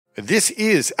This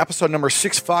is episode number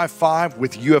 655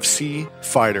 with UFC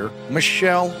fighter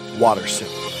Michelle Waterson.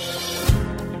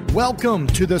 Welcome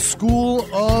to the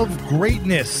School of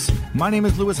Greatness. My name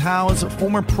is Lewis Howes,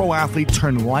 former pro athlete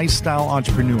turned lifestyle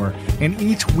entrepreneur, and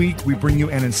each week we bring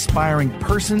you an inspiring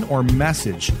person or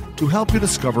message to help you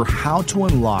discover how to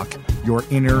unlock your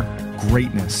inner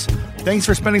greatness. Thanks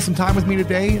for spending some time with me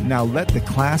today. Now let the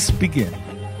class begin.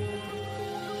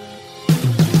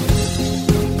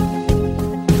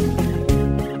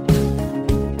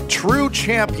 True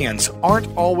champions aren't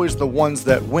always the ones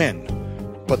that win,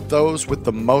 but those with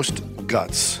the most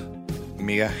guts.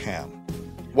 Mia Hamm.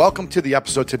 Welcome to the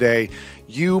episode today.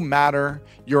 You matter.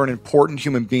 You're an important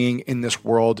human being in this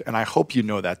world, and I hope you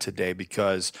know that today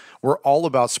because we're all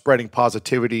about spreading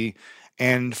positivity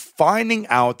and finding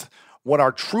out what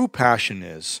our true passion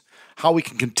is, how we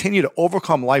can continue to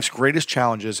overcome life's greatest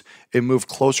challenges and move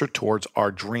closer towards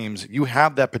our dreams. You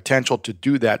have that potential to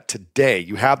do that today.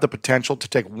 You have the potential to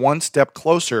take one step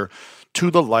closer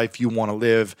to the life you want to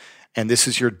live, and this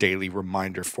is your daily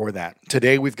reminder for that.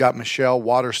 Today, we've got Michelle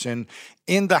Waterson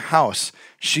in the house.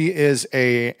 She is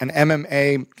an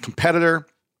MMA competitor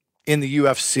in the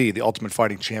UFC, the Ultimate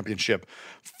Fighting Championship,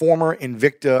 former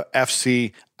Invicta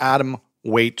FC atom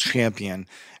weight champion,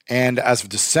 and as of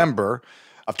December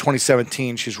of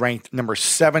 2017, she's ranked number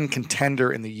 7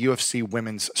 contender in the UFC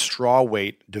women's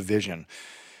strawweight division.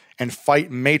 And Fight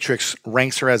Matrix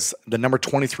ranks her as the number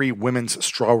 23 women's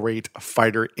strawweight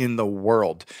fighter in the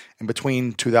world. And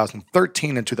between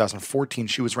 2013 and 2014,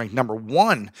 she was ranked number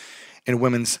 1 in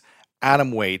women's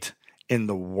atomweight in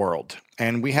the world.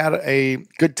 And we had a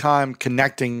good time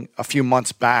connecting a few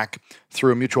months back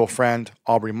through a mutual friend,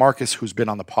 Aubrey Marcus, who's been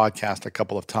on the podcast a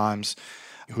couple of times,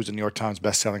 who's a New York Times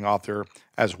bestselling author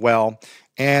as well.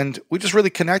 And we just really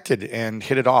connected and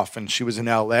hit it off. And she was in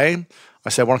LA. I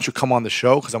said, why don't you come on the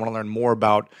show? Because I want to learn more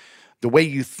about the way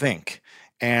you think.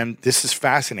 And this is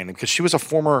fascinating because she was a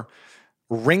former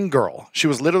ring girl. She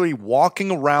was literally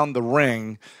walking around the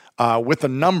ring with the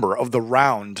number of the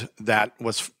round that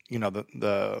was,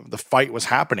 the fight was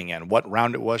happening in, what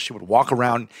round it was. She would walk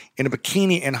around in a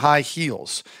bikini and high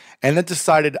heels. And then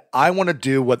decided, I want to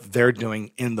do what they're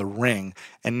doing in the ring.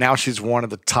 And now she's one of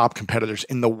the top competitors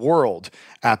in the world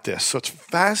at this. So it's a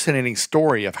fascinating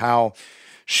story of how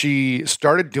she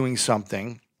started doing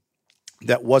something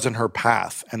that wasn't her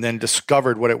path and then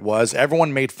discovered what it was.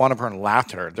 Everyone made fun of her and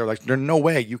laughed at her. They're like, there's no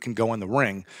way you can go in the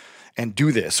ring and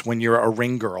do this when you're a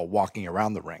ring girl walking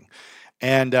around the ring.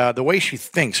 And the way she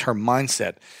thinks, her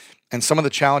mindset, and some of the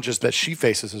challenges that she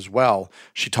faces as well,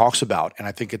 she talks about. And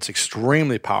I think it's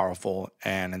extremely powerful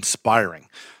and inspiring.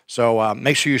 So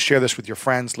make sure you share this with your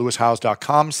friends,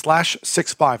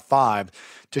 lewishowes.com/655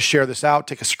 to share this out.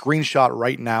 Take a screenshot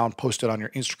right now and post it on your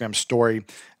Instagram story.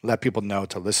 Let people know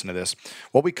to listen to this.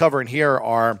 What we cover in here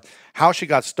are how she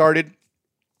got started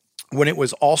when it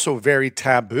was also very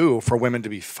taboo for women to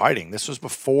be fighting. This was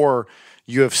before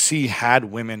UFC had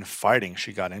women fighting.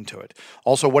 She got into it.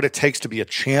 Also, what it takes to be a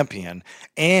champion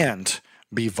and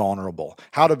be vulnerable.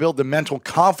 How to build the mental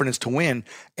confidence to win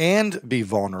and be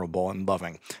vulnerable and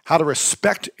loving. How to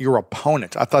respect your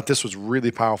opponent. I thought this was a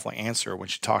really powerful answer when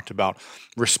she talked about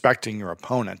respecting your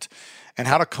opponent. And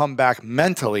how to come back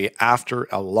mentally after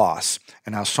a loss.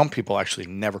 And how some people actually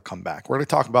never come back. We're going to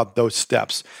talk about those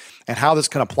steps and how this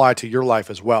can apply to your life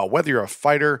as well. Whether you're a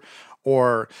fighter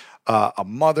or a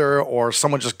mother or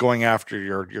someone just going after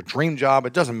your dream job,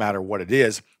 it doesn't matter what it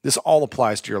is. This all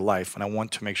applies to your life, and I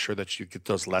want to make sure that you get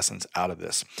those lessons out of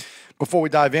this. Before we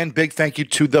dive in, big thank you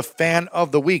to the fan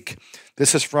of the week.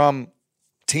 This is from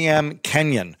TM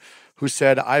Kenyon, who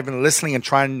said, I've been listening and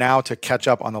trying now to catch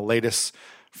up on the latest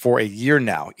for a year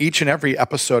now. Each and every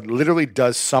episode literally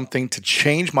does something to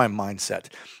change my mindset.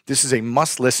 This is a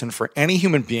must listen for any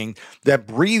human being that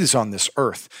breathes on this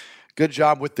earth. Good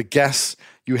job with the guests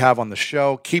you have on the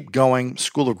show. Keep going.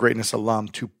 School of Greatness alum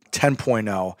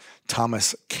 10.0,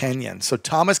 Thomas Kenyon. So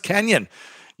Thomas Kenyon,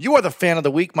 you are the fan of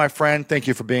the week, my friend. Thank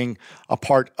you for being a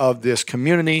part of this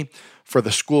community for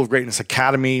the School of Greatness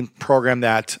Academy program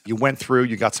that you went through.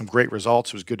 You got some great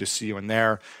results. It was good to see you in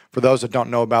there. For those that don't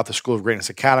know about the School of Greatness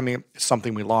Academy, it's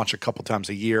something we launch a couple times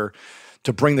a year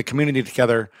to bring the community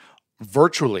together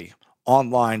virtually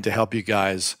online to help you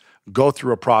guys go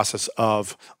through a process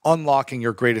of unlocking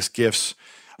your greatest gifts,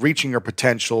 reaching your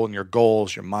potential and your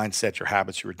goals, your mindset, your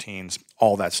habits, your routines,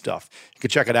 all that stuff. You can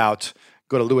check it out.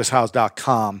 Go to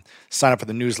lewishowes.com, sign up for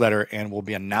the newsletter, and we'll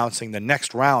be announcing the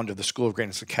next round of the School of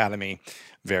Greatness Academy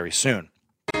very soon.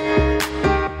 All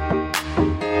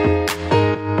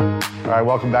All right,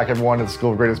 welcome back, everyone, to the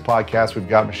School of Greatness podcast. We've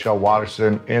got Michelle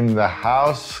Waterson in the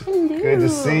house. Hello. Good to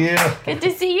see you. Good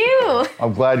to see you.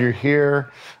 I'm glad you're here.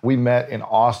 We met in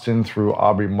Austin through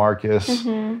Aubrey Marcus,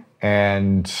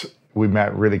 and we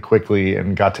met really quickly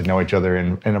and got to know each other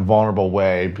in a vulnerable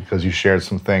way because you shared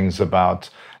some things about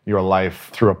your life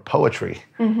through a poetry,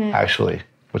 actually,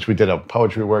 which we did a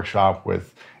poetry workshop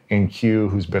with InQ,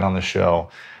 who's been on the show.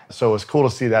 So it was cool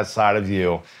to see that side of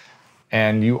you.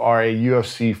 And you are a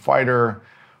UFC fighter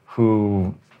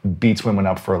who beats women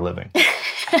up for a living.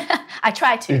 I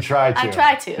try to. You try to. I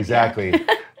try to. Exactly.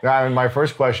 Now, my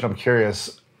first question, I'm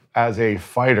curious, as a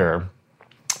fighter,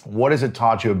 what has it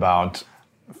taught you about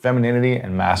femininity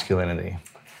and masculinity?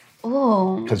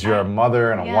 Ooh. Because you're a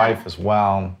mother and a wife as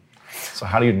well. So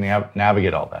how do you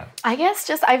navigate all that? I guess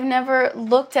just I've never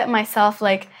looked at myself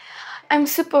like, I'm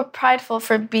super prideful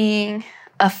for being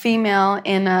a female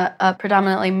in a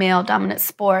predominantly male-dominant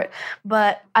sport,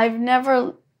 but I've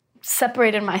never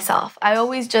separated myself. I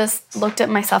always just looked at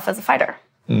myself as a fighter,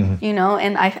 you know?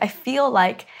 And I feel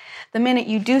like the minute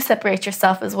you do separate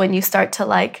yourself is when you start to,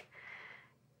 like,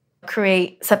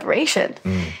 create separation.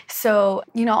 So,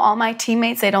 you know, all my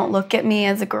teammates, they don't look at me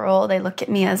as a girl, they look at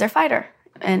me as their fighter.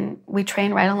 And we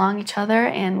train right along each other,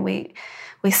 and we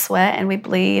sweat and we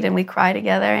bleed and we cry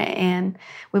together, and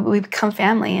we become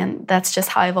family, and that's just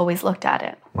how I've always looked at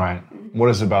it. Right. What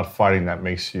is it about fighting that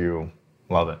makes you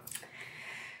love it?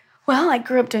 Well, I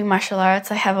grew up doing martial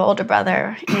arts. I have an older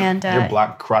brother, and you're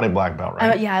karate black belt,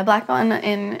 right? Yeah, a black belt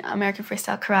in American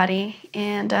freestyle karate,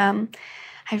 and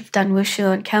I've done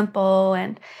wushu and kempo.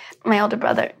 And my older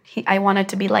brother, I wanted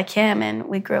to be like him, and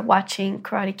we grew up watching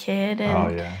Karate Kid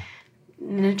and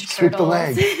Ninja Turtles. Sweep the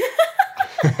leg.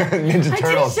 Ninja Turtles.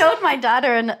 I just showed my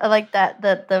daughter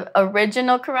the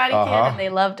original Karate Kid, and they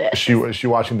loved it. Is she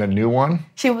watching the new one?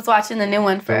 She was watching the new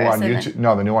one first. On YouTube?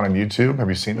 No, the new one on YouTube. Have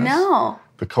you seen this? No.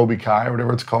 The Kobe Kai or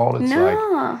whatever it's called. It's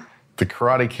like the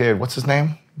Karate Kid. What's his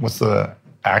name? What's the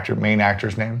main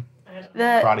actor's name?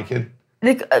 The Karate Kid.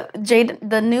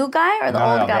 The new guy or the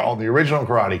old guy? The original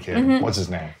Karate Kid. What's his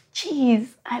name? Jeez,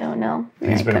 I don't know.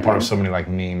 He's been a part of so many like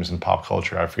memes and pop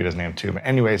culture. I forget his name too. But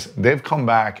anyways, they've come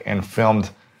back and filmed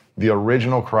the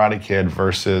original Karate Kid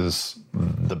versus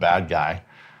the bad guy,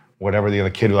 whatever the other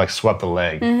kid who like swept the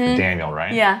leg, Daniel,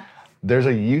 right? Yeah. There's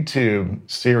a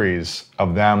YouTube series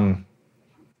of them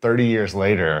 30 years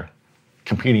later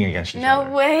competing against each other.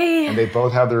 No way. And they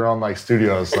both have their own like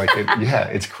studios.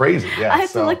 It's crazy. Yeah. I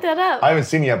have to look that up. I haven't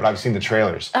seen it yet, but I've seen the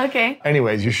trailers. Okay.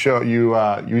 Anyways, you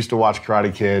used to watch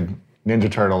Karate Kid,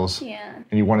 Ninja Turtles. Yeah.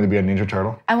 And you wanted to be a Ninja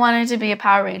Turtle? I wanted to be a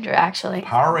Power Ranger, actually.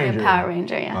 Power Ranger? A Power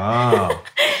Ranger, yeah. Oh.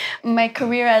 My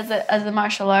career as a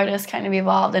martial artist kind of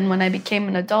evolved, and when I became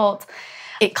an adult,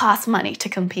 it cost money to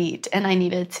compete, and I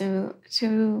needed to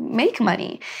make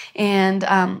money. And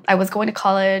I was going to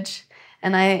college,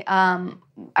 and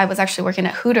I was actually working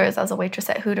at Hooters. I was a waitress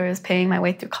at Hooters, paying my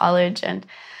way through college, and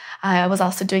I was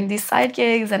also doing these side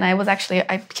gigs, and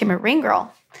I became a ring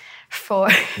girl for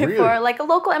like a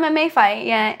local MMA fight,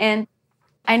 yeah. And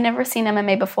I'd never seen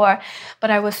MMA before,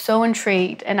 but I was so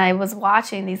intrigued, and I was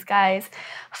watching these guys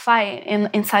fight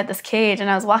inside this cage, and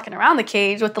I was walking around the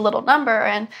cage with the little number,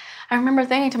 and I remember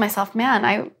thinking to myself,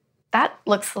 man, that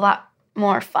looks a lot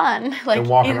more fun, like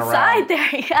inside around there,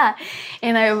 yeah.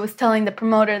 And I was telling the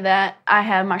promoter that I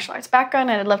had a martial arts background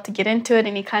and I'd love to get into it,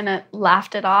 and he kind of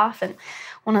laughed it off. And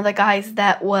one of the guys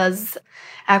that was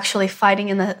actually fighting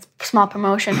in the small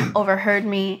promotion overheard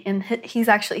me, and he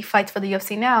fights for the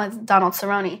UFC now, is Donald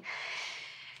Cerrone.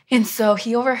 And so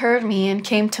he overheard me and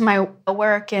came to my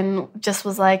work and just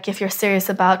was like, if you're serious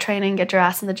about training, get your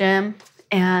ass in the gym.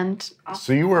 And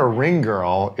so you were a ring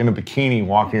girl in a bikini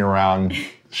walking around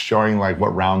showing like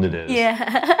what round it is.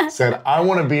 Yeah. Said, I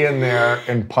want to be in there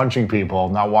and punching people,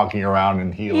 not walking around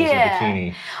in heels and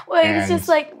bikini. Well, it was just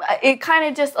like, it kind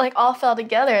of just like all fell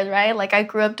together, right? Like I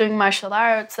grew up doing martial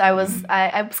arts. I was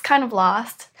kind of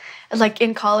lost. Like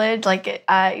in college,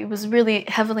 I was really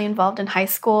heavily involved in high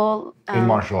school. In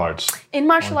martial arts. In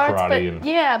martial arts,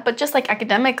 but just like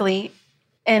academically.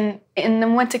 And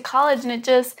then went to college, and it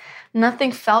just,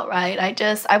 nothing felt right.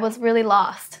 I was really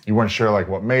lost. You weren't sure like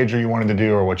what major you wanted to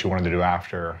do or what you wanted to do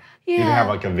after. Yeah. You didn't have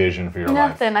like a vision for your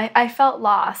life. Nothing. I felt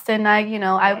lost, and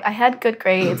I had good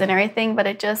grades and everything, but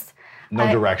it just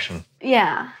no direction.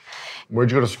 Yeah. Where'd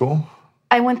you go to school?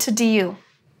 I went to DU.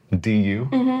 DU?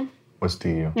 Mm-hmm. What's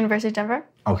DU? University of Denver.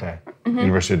 Okay. Mm-hmm.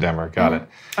 University of Denver. Got it.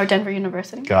 Or Denver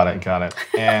University. Got it.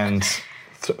 And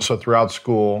so throughout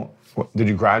school, did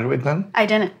you graduate then? I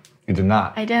didn't. You did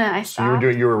not? I didn't. I stopped. So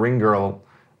you were a ring girl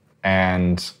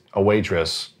and a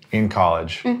waitress in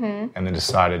college, and then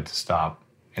decided to stop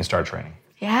and start training.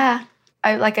 Yeah.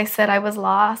 like I said, I was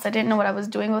lost. I didn't know what I was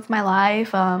doing with my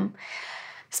life.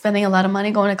 Spending a lot of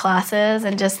money going to classes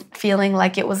and just feeling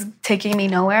like it was taking me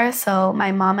nowhere. So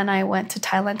my mom and I went to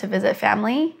Thailand to visit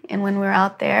family. And when we were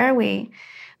out there,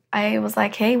 I was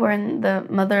like, hey, we're in the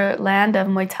motherland of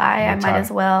Muay Thai. I might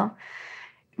as well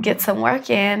get some work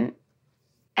in.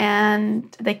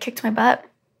 And they kicked my butt.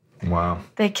 Wow.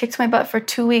 They kicked my butt for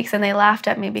 2 weeks, and they laughed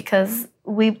at me because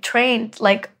we trained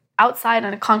like outside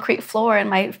on a concrete floor, and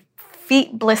my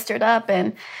feet blistered up,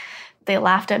 and they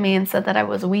laughed at me and said that I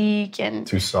was weak and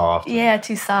too soft. Yeah,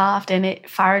 too soft, and it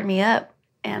fired me up.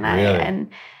 And really?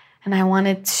 I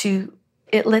wanted to.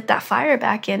 It lit that fire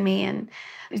back in me, and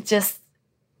it just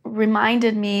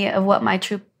reminded me of what my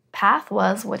true path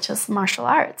was, which is martial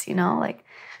arts. Like,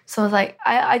 so it was like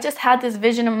I just had this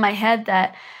vision in my head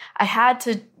that I had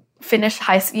to finish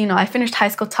high school. I finished high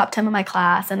school top 10 of my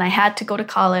class, and I had to go to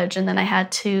college, and then I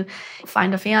had to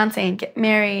find a fiance and get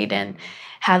married and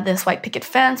have this white picket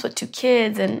fence with 2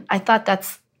 kids. And I thought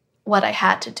that's what I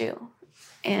had to do.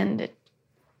 And it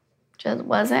just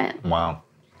wasn't. Wow.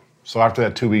 So after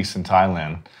that 2 weeks in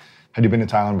Thailand, had you been to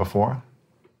Thailand before?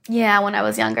 Yeah, when I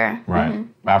was younger. Right.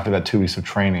 Mm-hmm. After that 2 weeks of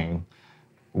training,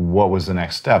 what was the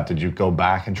next step? Did you go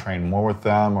back and train more with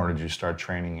them, or did you start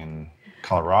training in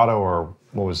Colorado, or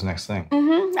what was the next thing?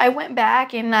 Mm-hmm. I went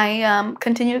back and I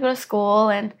continued to go to school,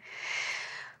 and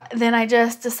then I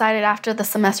just decided after the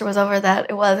semester was over that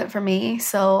it wasn't for me.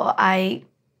 So I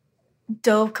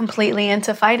dove completely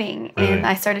into fighting. Really? And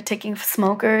I started taking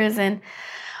smokers. And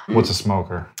What's a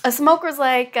smoker? a smoker's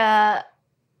like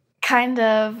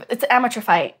it's an amateur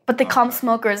fight, but they call them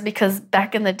smokers because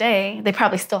back in the day, they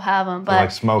probably still have them. But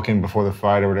like smoking before the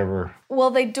fight or whatever? Well,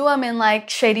 they do them in like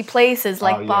shady places,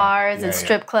 like bars and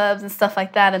strip clubs and stuff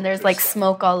like that. And there's like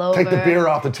smoke all over. Take the beer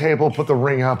off the table, put the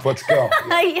ring up, let's go.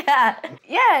 Yeah.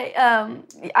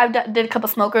 I did a couple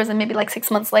smokers, and maybe like 6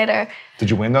 months later. Did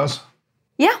you win those?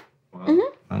 Yeah. Wow.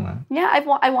 Mm-hmm. All right. Yeah,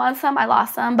 I won some, I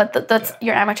lost some, but that's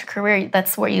your amateur career.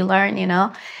 That's where you learn,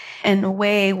 And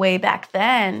way, way back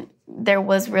then, there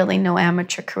was really no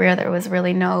amateur career. There was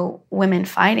really no women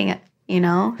fighting,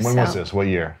 When was this? What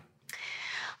year?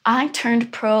 I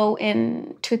turned pro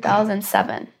in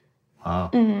 2007. Wow.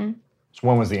 Mm-hmm. So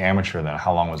when was the amateur then?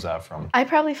 How long was that from? I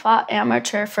probably fought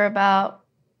amateur for about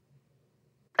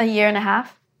a year and a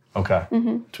half. Okay.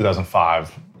 Mm-hmm.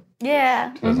 2005. Yeah.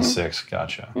 2006.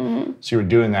 Gotcha. Mm-hmm. So you were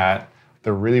doing that.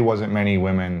 There really wasn't many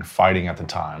women fighting at the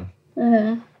time.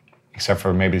 Mm-hmm. Except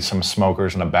for maybe some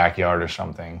smokers in a backyard or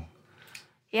something.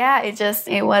 Yeah, it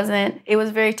was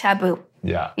very taboo.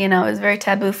 Yeah. It was very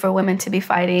taboo for women to be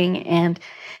fighting. And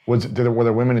were there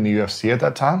women in the UFC at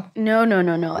that time? No.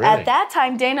 Really? At that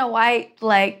time, Dana White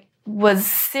was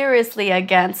seriously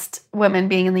against women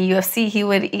being in the UFC. He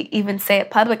would even say it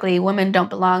publicly, women don't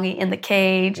belong in the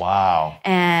cage. Wow.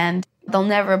 And there'll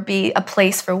never be a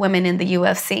place for women in the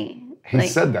UFC. He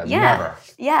said that? Yeah, never?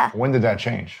 Yeah. When did that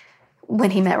change? When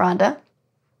he met Ronda.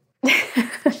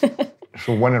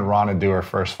 So when did Ronda do her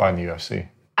first fight in the UFC?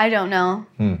 I don't know.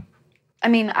 I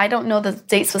mean, I don't know the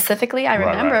date specifically. I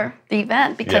remember the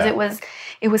event because it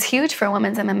was huge for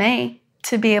women's MMA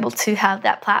to be able to have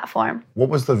that platform. What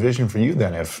was the vision for you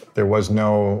then? If there was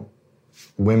no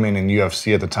women in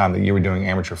UFC at the time that you were doing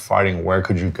amateur fighting, where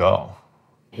could you go?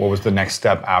 What was the next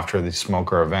step after the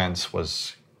smoker events? What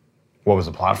was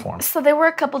the platform? So there were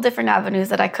a couple different avenues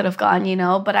that I could have gone,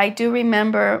 but I do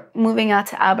remember moving out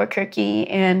to Albuquerque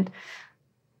and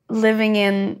living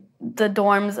in the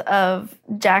dorms of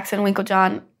Jackson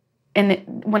Winklejohn.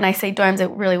 And when I say dorms, it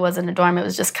really wasn't a dorm. It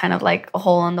was just kind of like a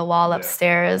hole in the wall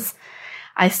upstairs.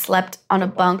 I slept on a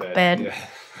bunk bed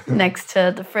next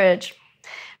to the fridge.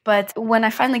 But when I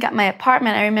finally got my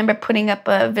apartment, I remember putting up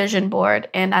a vision board.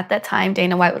 And at that time,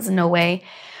 Dana White was no way.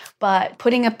 But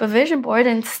putting up a vision board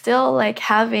and still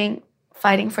having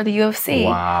fighting for the UFC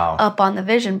up on the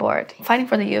vision board. Fighting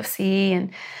for the UFC,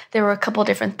 and there were a couple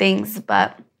different things.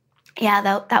 But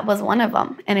yeah, that was one of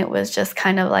them. And it was just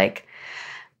kind of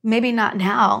maybe not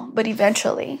now, but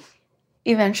eventually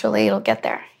it'll get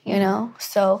there,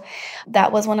 So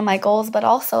that was one of my goals. But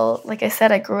also, like I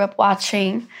said, I grew up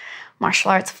watching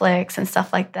martial arts flicks and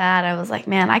stuff like that. I was like,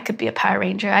 man, I could be a Power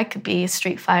Ranger. I could be a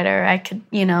Street Fighter. I could,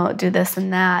 do this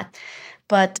and that.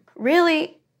 But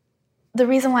really, the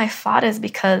reason why I fought is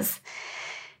because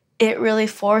it really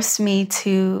forced me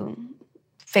to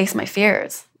face my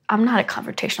fears. I'm not a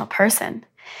confrontational person,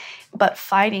 but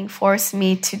fighting forced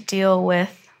me to deal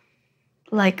with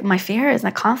my fears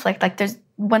and the conflict.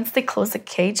 once they close the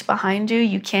cage behind you,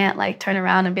 you can't like turn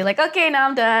around and be like, okay, now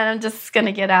I'm done. I'm just going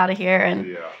to get out of here.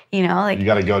 And, you know, like. You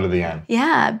got to go to the end.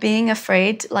 Yeah. Being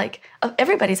afraid, like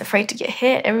everybody's afraid to get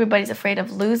hit. Everybody's afraid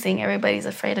of losing. Everybody's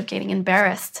afraid of getting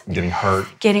embarrassed. Getting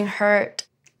hurt.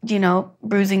 You know,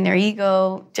 bruising their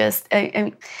ego.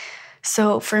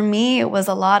 So for me, it was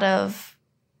a lot of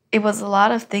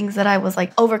things that I was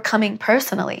like overcoming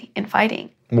personally in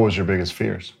fighting. What was your biggest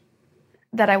fears?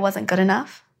 That I wasn't good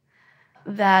enough.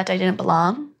 That I didn't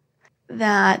belong,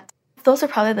 those are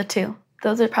probably the two.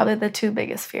 Those are probably the two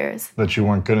biggest fears. That you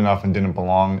weren't good enough and didn't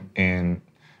belong in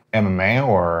MMA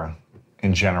or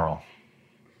in general?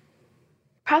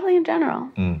 Probably in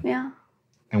general, yeah.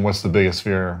 And what's the biggest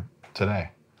fear today?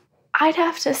 I'd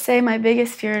have to say my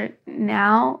biggest fear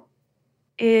now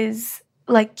is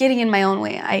like getting in my own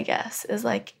way, I guess. Is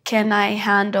like, can I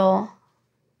handle,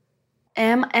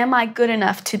 am I good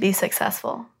enough to be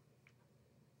successful?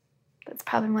 That's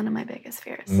probably one of my biggest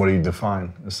fears. What do you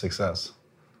define as success?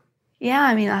 Yeah,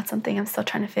 I mean, that's something I'm still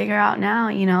trying to figure out now,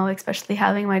 you know, especially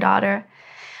having my daughter.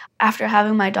 After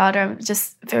having my daughter, I'm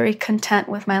just very content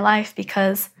with my life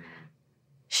because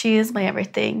she is my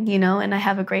everything, you know, and I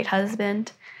have a great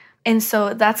husband. And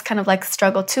so that's kind of like a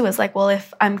struggle too, is like, well,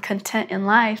 if I'm content in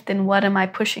life, then what am I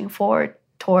pushing forward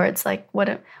towards? Like,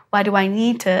 why do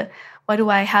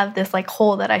I have this like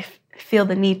hole that I feel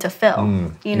the need to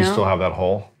fill, you know? You still have that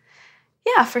hole?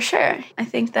 Yeah, for sure. I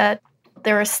think that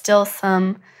there are still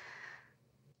some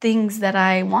things that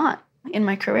I want in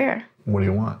my career. What do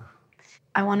you want?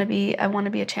 I want to be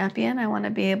a champion. I want to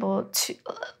be able to,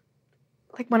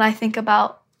 like when I think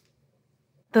about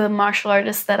the martial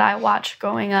artists that I watched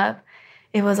growing up,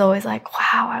 it was always like,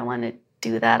 wow, I want to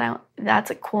do that. That's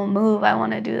a cool move. I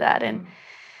want to do that. And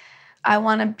I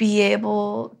want to be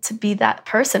able to be that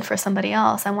person for somebody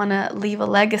else. I want to leave a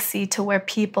legacy to where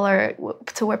people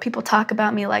talk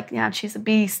about me like, yeah, she's a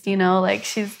beast, you know, like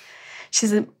she's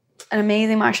an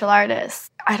amazing martial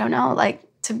artist. I don't know, like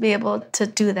to be able to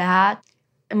do that.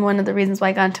 And one of the reasons why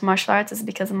I got into martial arts is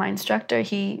because of my instructor.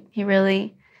 He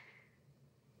really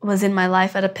was in my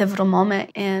life at a pivotal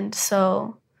moment. And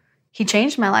so he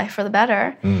changed my life for the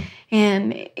better.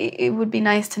 And it would be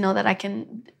nice to know that I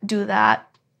can do that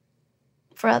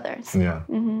for others. Yeah.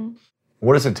 Mm-hmm.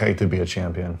 What does it take to be a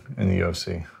champion in the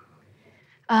UFC?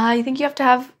 I think you have to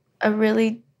have a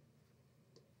really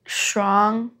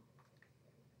strong,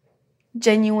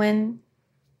 genuine,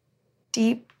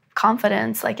 deep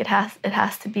confidence. Like it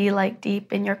has to be like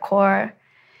deep in your core.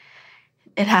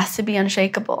 It has to be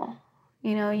unshakable.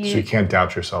 You know, so you can't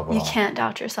doubt yourself at all. You can't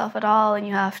doubt yourself at all, and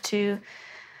you have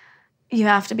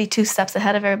to be 2 steps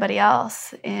ahead of everybody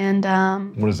else. And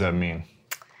what does that mean?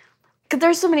 Because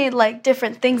there's so many like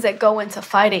different things that go into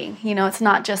fighting. You know, it's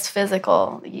not just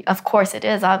physical. Of course, it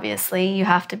is. Obviously, you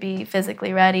have to be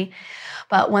physically ready.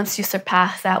 But once you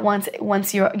surpass that,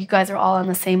 once you guys are all on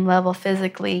the same level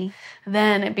physically,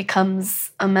 then it becomes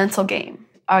a mental game.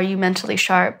 Are you mentally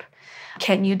sharp?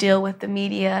 Can you deal with the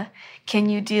media? Can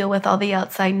you deal with all the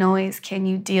outside noise? Can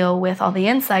you deal with all the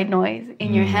inside noise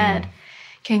in your head?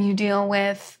 Can you deal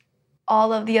with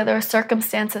all of the other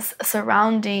circumstances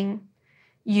surrounding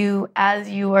you as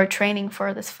you are training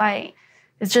for this fight?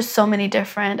 There's just so many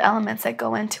different elements that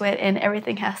go into it, and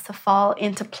everything has to fall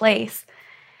into place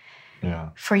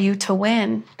for you to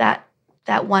win that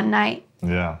one night.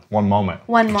 Yeah, one moment.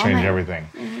 Change everything.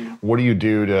 Mm-hmm. What do you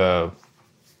do to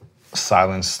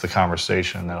silence the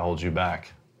conversation that holds you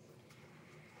back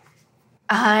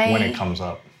when it comes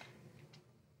up?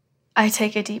 I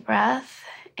take a deep breath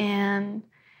and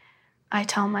I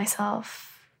tell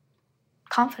myself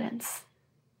confidence.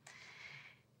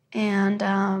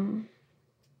 And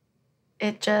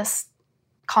it just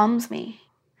calms me.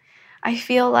 I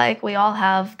feel like we all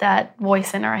have that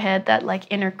voice in our head, that like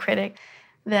inner critic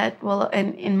that will,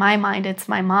 and in my mind, it's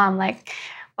my mom, like,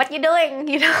 what you doing?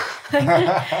 You know,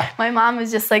 like, my mom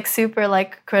is just like super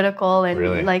like critical and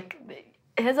really? Like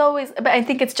has always, but I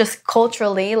think it's just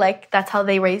culturally, like that's how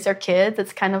they raise their kids.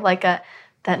 It's kind of like that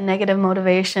negative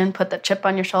motivation, put the chip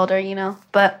on your shoulder, you know.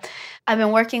 But I've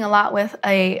been working a lot with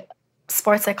a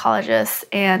sports psychologist,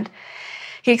 and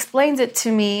he explains it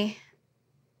to me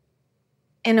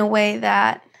in a way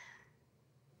that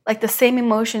like the same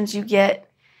emotions you get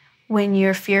when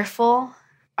you're fearful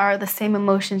are the same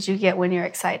emotions you get when you're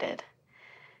excited.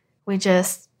 We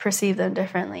just perceive them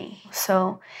differently.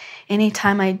 So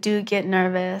anytime I do get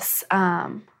nervous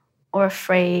or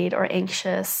afraid or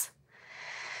anxious,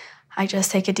 I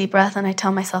just take a deep breath and I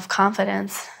tell myself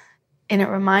confidence. And it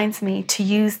reminds me to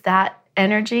use that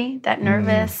energy, that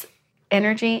nervous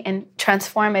energy, and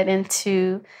transform it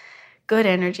into good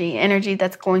energy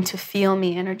that's going to feel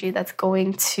me, energy that's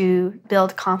going to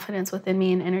build confidence within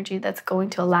me, and energy that's going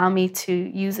to allow me to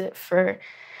use it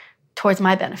towards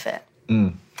my benefit.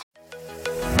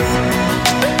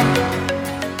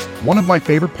 One of my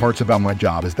favorite parts about my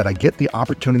job is that I get the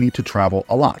opportunity to travel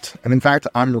a lot. And in fact,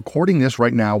 I'm recording this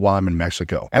right now while I'm in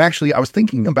Mexico. And actually, I was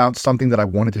thinking about something that I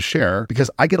wanted to share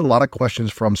because I get a lot of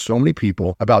questions from so many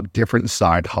people about different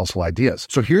side hustle ideas.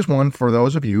 So here's one for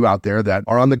those of you out there that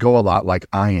are on the go a lot like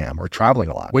I am, or traveling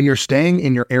a lot. When you're staying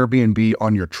in your Airbnb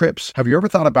on your trips, have you ever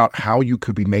thought about how you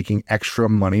could be making extra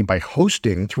money by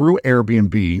hosting through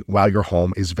Airbnb while your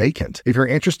home is vacant? If you're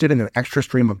interested in an extra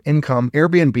stream of income,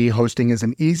 Airbnb hosting is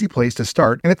an easy place to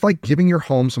start, and it's like giving your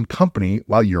home some company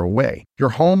while you're away. Your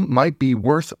home might be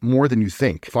worth more than you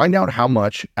think. Find out how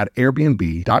much at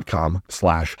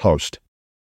airbnb.com/host.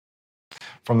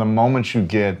 From the moment you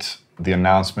get the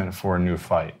announcement for a new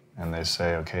fight, and they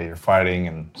say, okay, you're fighting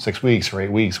in 6 weeks or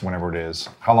 8 weeks, whenever it is,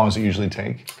 how long does it usually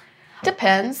take?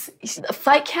 Depends. A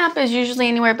fight camp is usually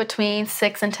anywhere between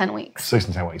 6 and 10 weeks. 6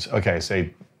 and 10 weeks. Okay,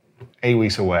 say 8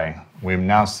 weeks away. We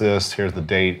announced this, here's the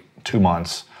date, 2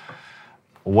 months.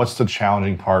 What's the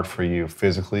challenging part for you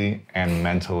physically and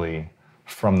mentally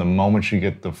from the moment you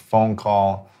get the phone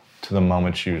call to the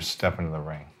moment you step into the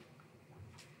ring?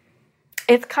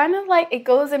 It's kind of like it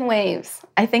goes in waves.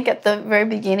 I think at the very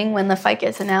beginning when the fight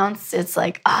gets announced, it's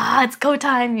like, it's go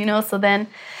time, So then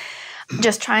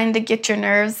just trying to get your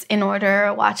nerves in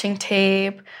order, watching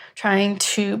tape, trying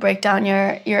to break down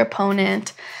your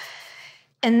opponent.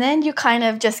 And then you kind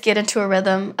of just get into a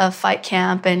rhythm of fight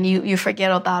camp and you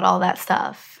forget about all that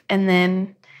stuff. And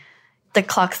then the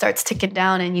clock starts ticking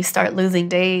down and you start losing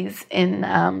days.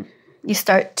 And you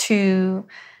start to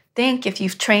think if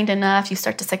you've trained enough, you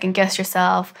start to second guess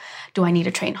yourself. Do I need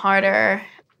to train harder?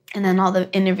 And then all the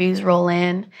interviews roll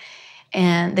in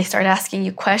and they start asking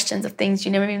you questions of things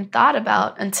you never even thought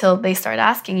about until they start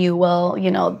asking you, well,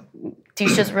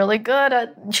 Tisha's really good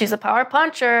she's a power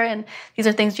puncher, and these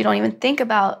are things you don't even think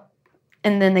about.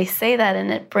 And then they say that,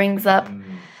 and it brings up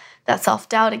that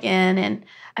self-doubt again. And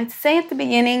I'd say at the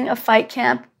beginning of fight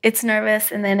camp, it's nervous,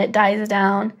 and then it dies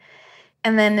down,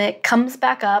 and then it comes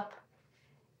back up.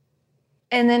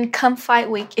 And then come fight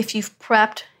week, if you've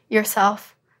prepped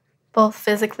yourself both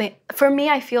physically. For me,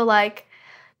 I feel like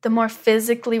the more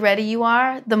physically ready you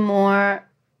are, the more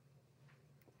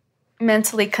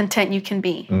mentally content you can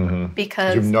be,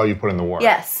 because you put in the work.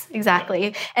 Yes,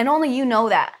 exactly, and only you know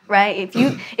that, right? If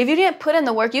you didn't put in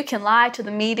the work, you can lie to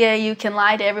the media, you can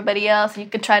lie to everybody else, you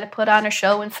can try to put on a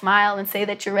show and smile and say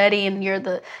that you're ready and you're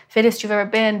the fittest you've ever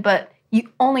been, but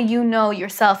only you know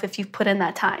yourself if you've put in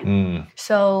that time.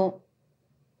 So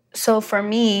for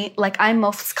me, like, I'm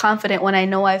most confident when I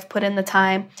know I've put in the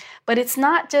time, but it's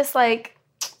not just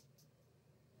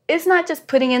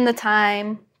putting in the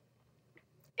time.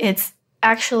 It's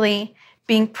actually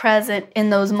being present in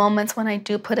those moments when I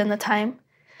do put in the time.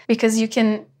 Because you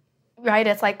can, right,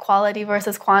 it's like quality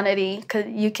versus quantity. Because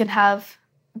you can have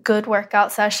good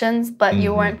workout sessions, but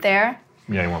you weren't there.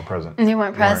 Yeah, you weren't present. And you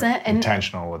weren't present. And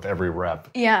intentional with every rep.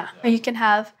 Yeah. Or you can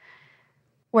have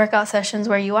workout sessions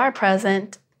where you are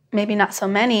present, maybe not so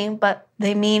many, but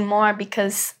they mean more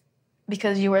because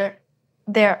you were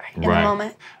there in the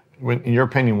moment. In your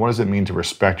opinion, what does it mean to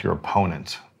respect your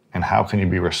opponent? And how can you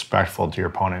be respectful to your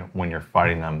opponent when you're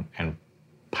fighting them and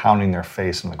pounding their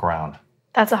face in the ground?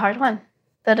 That's a hard one.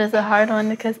 That is a hard one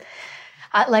because,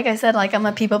 like I said, I'm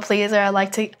a people pleaser.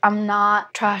 I'm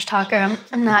not trash talker.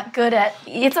 I'm not good at,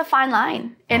 it's a fine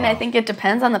line. And I think it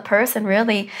depends on the person,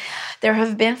 really. There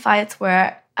have been fights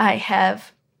where I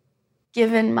have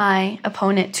given my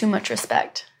opponent too much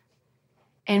respect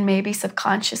and maybe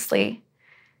subconsciously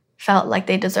felt like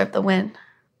they deserved the win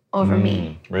over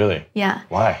me. Really? Yeah.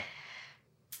 Why?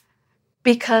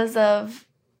 Because of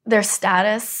their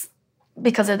status,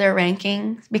 because of their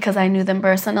rankings, because I knew them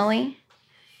personally.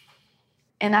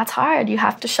 And that's hard. You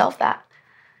have to shelf that.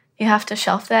 You have to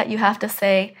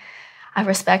say, I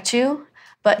respect you,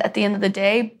 but at the end of the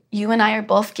day, you and I are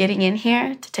both getting in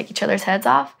here to take each other's heads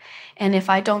off. And if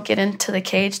I don't get into the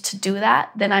cage to do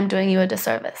that, then I'm doing you a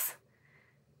disservice.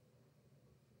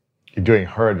 You're doing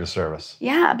her a disservice.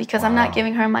 Yeah, because I'm not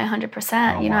giving her my 100%.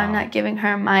 I'm not giving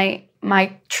her my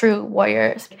true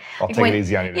warriors. I'll take it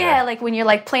easy on you today. Yeah, like when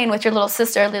you're playing with your little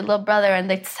sister or little brother and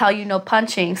they tell you no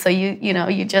punching, so you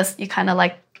kind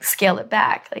of scale it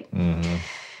back.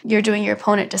 You're doing your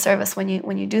opponent disservice when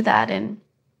you do that, and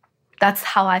that's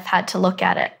how I've had to look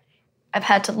at it. I've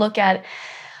had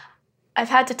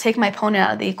to take my opponent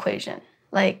out of the equation.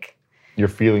 Your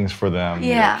feelings for them,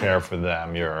 your care for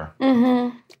them, your...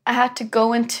 I had to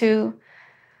go into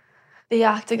the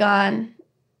octagon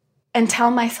and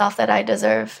tell myself that I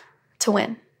deserve to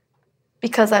win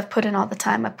because I've put in all the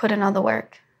time, I've put in all the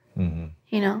work,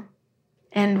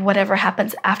 and whatever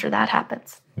happens after that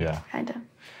happens. Yeah. Kind of.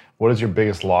 What has your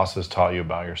biggest losses taught you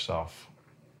about yourself?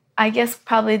 I guess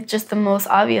probably just the most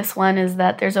obvious one is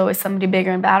that there's always somebody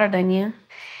bigger and badder than you.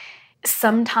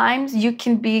 Sometimes you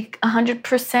can be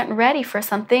 100% ready for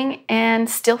something and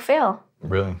still fail.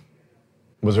 Really?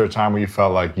 Was there a time where you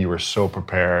felt like you were so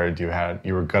prepared, you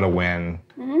were gonna win,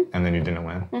 and then you didn't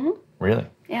win? Mm-hmm. Really?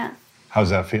 Yeah. How does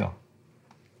that feel?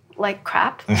 Like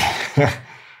crap.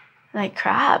 Like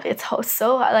crap. It's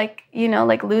so like,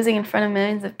 like losing in front of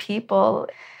millions of people.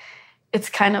 It's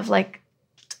kind of like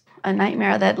a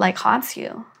nightmare that like haunts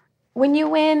you. When you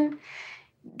win,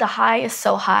 the high is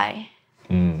so high.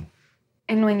 And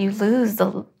when you lose,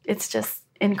 it's just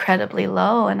incredibly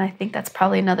low. And I think that's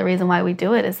probably another reason why we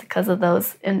do it is because of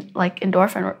those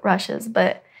endorphin rushes.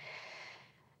 But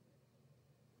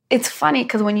it's funny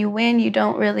because when you win, you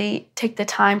don't really take the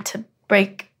time to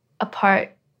break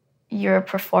apart your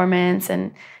performance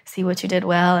and see what you did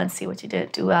well and see what you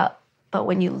didn't do well. But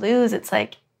when you lose, it's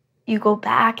like you go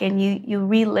back and you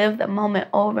relive the moment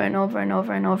over and over and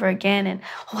over and over again. And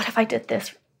what if I did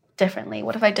this differently?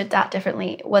 What if I did that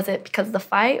differently? Was it because of the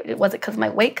fight? Was it because of my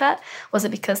weight cut? Was it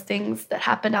because things that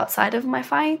happened outside of my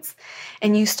fights?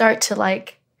 And you start to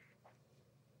like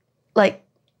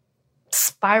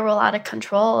spiral out of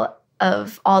control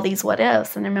of all these what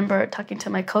ifs. And I remember talking to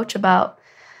my coach about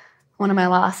one of my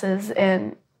losses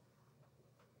and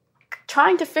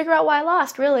trying to figure out why I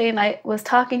lost, really. And I was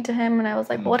talking to him and I was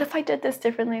like, what if I did this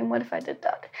differently? And what if I did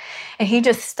that? And he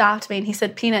just stopped me and he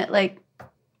said, Peanut, like,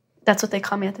 that's what they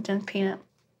call me at the gym, Peanut.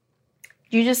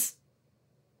 You just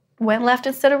went left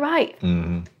instead of right.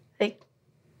 Mm-hmm. Like,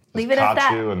 leave it at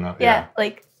that.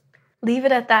 Like, leave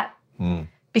it at that.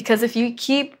 Because if you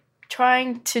keep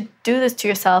trying to do this to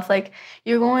yourself, like,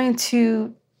 you're going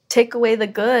to take away the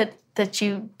good that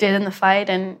you did in the fight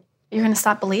and you're going to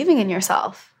stop believing in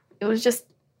yourself. It was just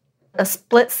a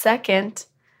split second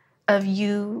of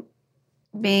you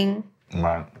being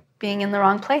in the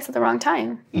wrong place at the wrong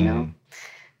time, you know?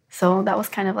 So that was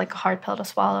kind of like a hard pill to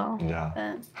swallow. Yeah.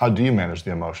 But how do you manage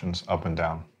the emotions up and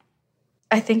down?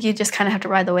 I think you just kind of have to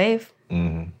ride the wave.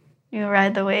 Mm-hmm. You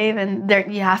ride the wave and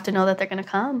you have to know that they're going to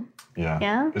come. Yeah.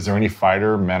 Yeah. Is there any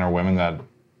fighter, men or women, that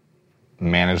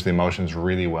manage the emotions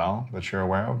really well that you're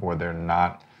aware of, where they're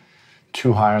not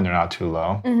too high and they're not too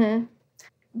low? Mm-hmm.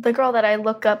 The girl that I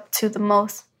look up to the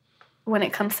most when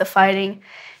it comes to fighting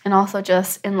and also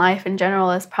just in life in general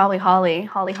is probably Holly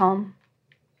Holm.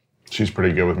 She's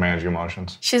pretty good with managing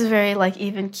emotions. She's very like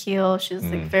even keel. She's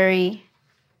like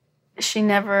she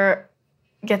never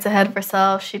gets ahead of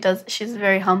herself. She's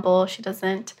very humble. She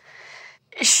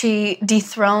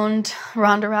dethroned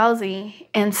Ronda Rousey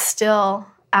and still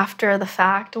after the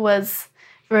fact was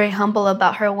very humble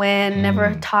about her win,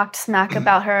 never talked smack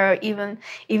about her, even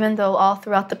though all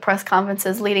throughout the press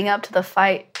conferences leading up to the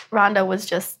fight, Ronda was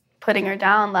just putting her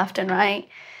down left and right.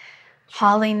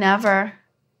 Holly never,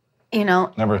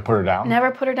 Never put her down?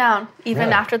 Never put her down, even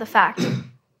really? After the fact.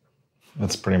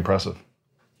 That's pretty impressive.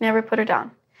 Never put her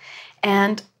down.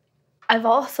 And I've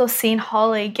also seen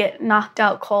Holly get knocked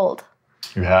out cold.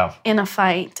 You have? In a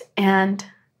fight. And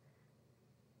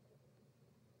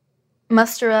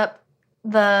muster up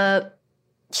the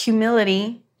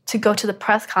humility to go to the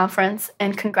press conference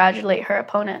and congratulate her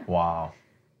opponent. Wow.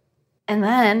 And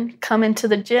then come into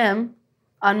the gym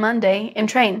on Monday and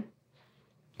train.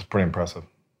 It's pretty impressive.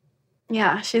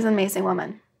 Yeah, she's an amazing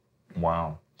woman.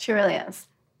 Wow. She really is.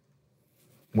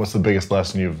 What's the biggest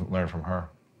lesson you've learned from her?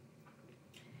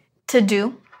 To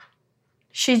do.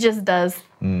 She just does.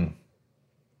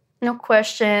 No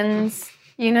questions.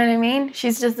 You know what I mean?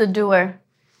 She's just a doer.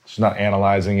 She's not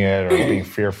analyzing it or being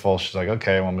fearful. She's like,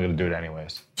 okay, well, I'm going to do it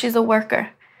anyways. She's a worker.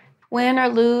 Win or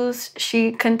lose,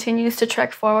 she continues to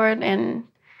trek forward and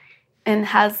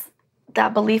has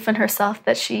that belief in herself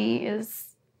that she is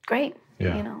great.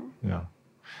 Yeah. Yeah.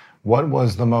 What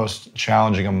was the most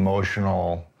challenging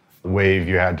emotional wave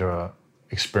you had to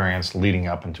experience leading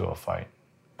up into a fight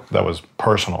that was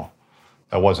personal,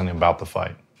 that wasn't about the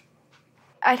fight?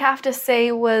 I'd have to say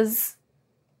it was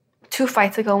 2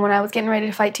 fights ago when I was getting ready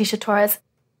to fight Tecia Torres.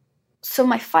 So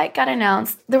my fight got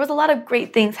announced. There was a lot of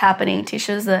great things happening.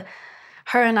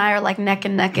 Her and I are like neck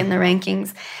and neck in the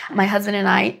rankings. My husband and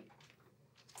I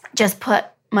just put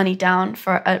money down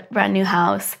for a brand new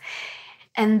house.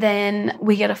 And then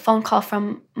we get a phone call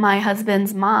from my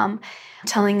husband's mom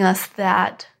telling us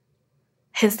that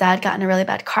his dad got in a really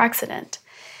bad car accident.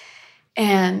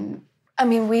 And I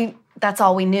mean, that's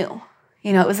all we knew.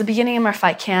 it was the beginning of our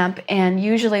fight camp, and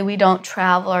usually we don't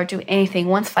travel or do anything.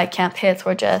 Once fight camp hits,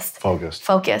 we're just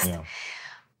focused. Yeah.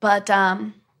 But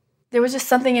there was just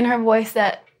something in her voice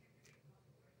that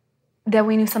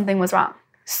we knew something was wrong.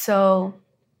 So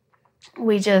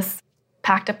we just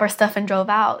packed up our stuff and drove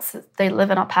out. So they live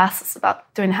in El Paso, it's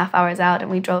about 3.5 hours out, and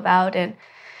we drove out, and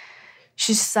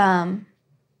she's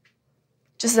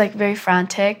just like very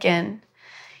frantic and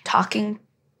talking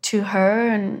to her.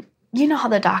 And you know how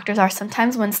the doctors are.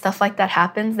 Sometimes when stuff like that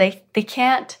happens, they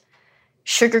can't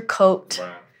sugarcoat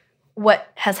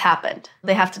what has happened.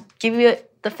 They have to give you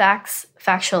the facts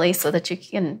factually so that you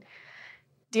can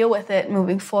deal with it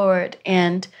moving forward.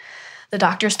 And the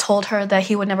doctors told her that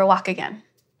he would never walk again.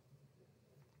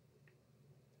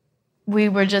 There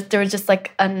was just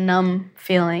like a numb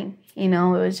feeling, it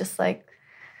was just like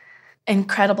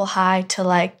incredible high to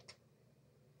like,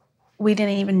 we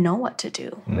didn't even know what to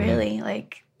do, really.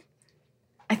 Like,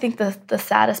 I think the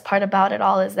saddest part about it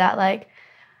all is that like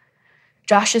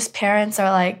Josh's parents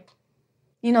are like,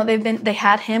 they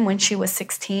had him when she was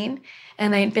 16,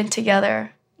 and they'd been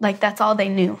together. Like, that's all they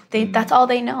knew. That's all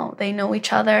they know. They know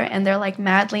each other, and they're like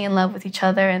madly in love with each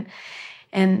other.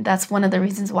 And that's one of the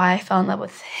reasons why I fell in love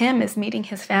with him, is meeting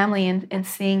his family and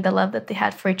seeing the love that they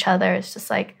had for each other. It's just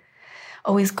like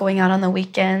always going out on the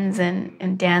weekends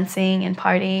and dancing and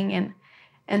partying,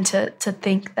 and to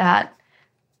think that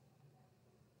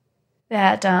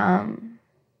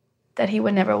he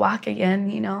would never walk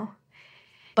again,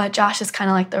 But Josh is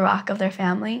kind of like the rock of their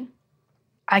family.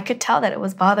 I could tell that it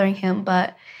was bothering him,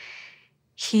 but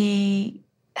he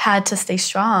had to stay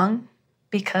strong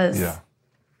because of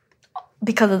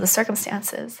the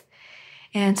circumstances.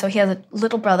 And so he has a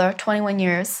little brother, 21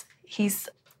 years. He's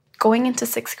going into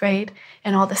 6th grade,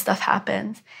 and all this stuff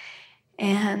happens.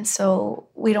 And so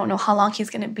we don't know how long he's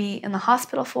going to be in the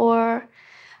hospital for.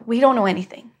 We don't know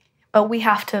anything, but we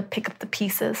have to pick up the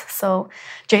pieces. So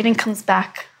Jaden comes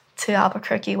back to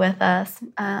Albuquerque with us,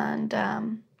 and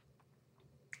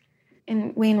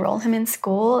we enroll him in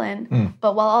school.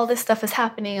 But while all this stuff is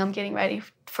happening, I'm getting ready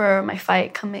for my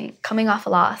fight, coming off a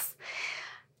loss.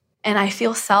 And I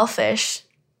feel selfish.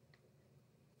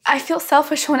 I feel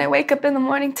selfish when I wake up in the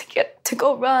morning to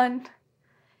go run.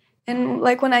 And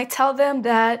like when I tell them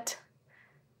that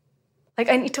like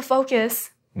I need to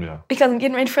focus because I'm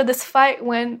getting ready for this fight,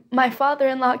 when my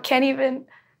father-in-law can't even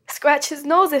scratch his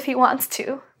nose if he wants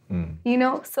to.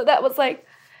 So that was like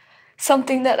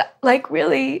something that like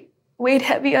really weighed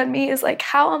heavy on me, is like,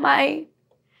 how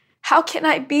can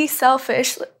I be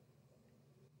selfish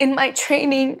in my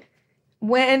training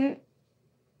when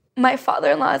my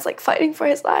father-in-law is like fighting for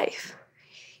his life,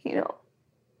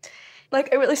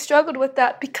 Like I really struggled with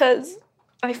that, because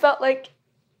I felt like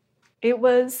it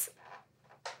was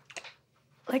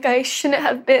like I shouldn't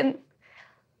have been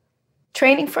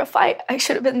training for a fight. I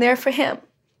should have been there for him.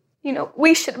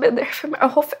 We should have been there for him. Our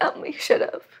whole family should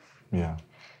have. Yeah.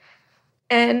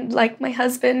 And like my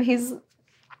husband, he's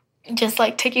just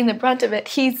like taking the brunt of it.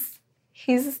 He's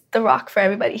the rock for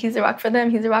everybody. He's the rock for them.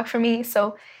 He's the rock for me.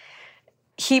 So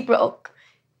he broke.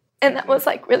 And that was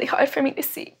like really hard for me to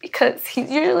see, because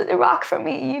he's usually the rock for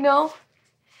me,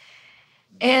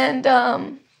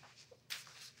 And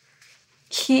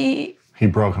he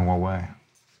broke in what way?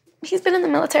 He's been in the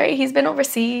military. He's been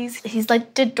overseas. He's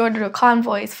like did door-to-door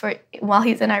convoys while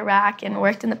he's in Iraq, and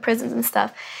worked in the prisons and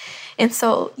stuff. And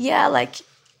so, like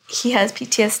he has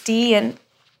PTSD,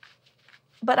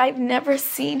 but I've never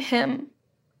seen him.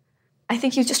 I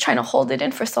think he was just trying to hold it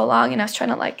in for so long, and I was trying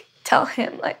to like tell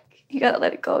him like, you gotta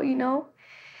let it go, He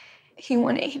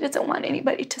doesn't want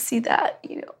anybody to see that,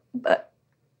 But,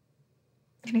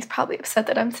 and he's probably upset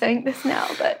that I'm saying this now,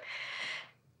 but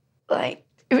like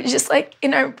it was just like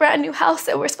in our brand new house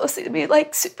that we're supposed to be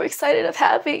like super excited of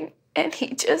having, and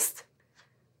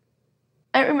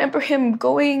I remember him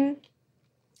going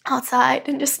outside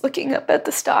and just looking up at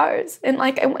the stars, and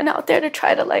like I went out there to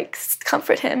try to like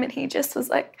comfort him, and he just was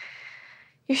like,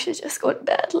 you should just go to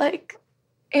bed, like,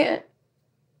 and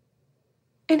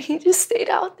he just stayed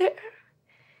out there,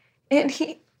 and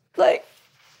he broke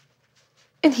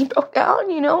down,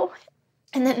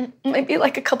 and then maybe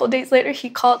like a couple of days later he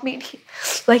called me, and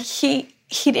he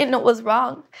didn't know what was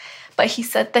wrong, but he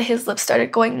said that his lips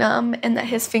started going numb, and that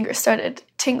his fingers started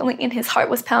tingling, and his heart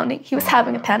was pounding. He was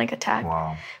having a panic attack.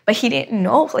 Wow. But he didn't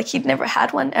know, like he'd never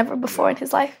had one ever before in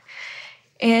his life.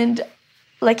 And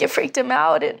like it freaked him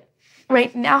out. And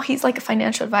right now he's like a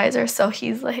financial advisor, so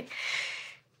he's like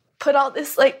put all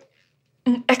this like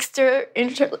extra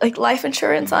life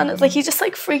insurance on it. Like he just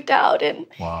like freaked out, and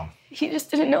he just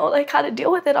didn't know like how to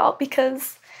deal with it all,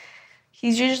 because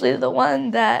he's usually the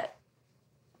one that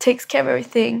takes care of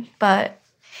everything, but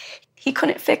he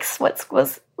couldn't fix what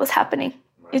was happening.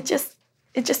 It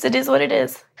is what it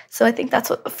is. So I think that's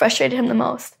what frustrated him the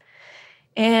most.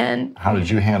 And how did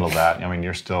you handle that? I mean,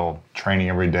 you're still training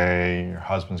every day. Your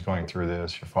husband's going through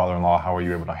this. Your father-in-law. How were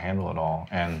you able to handle it all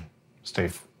and stay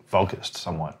focused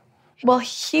somewhat? Well,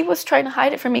 he was trying to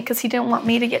hide it from me because he didn't want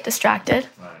me to get distracted.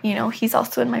 Right. He's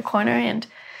also in my corner, and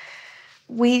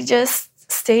we just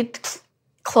stayed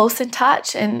close in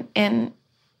touch. And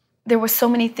there were so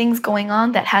many things going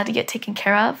on that had to get taken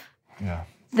care of. Yeah.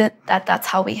 That's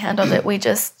how we handled it. We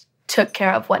just took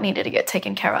care of what needed to get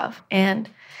taken care of, and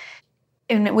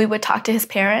we would talk to his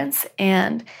parents,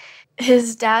 and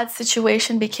his dad's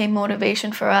situation became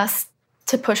motivation for us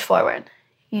to push forward.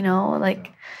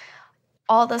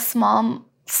 All the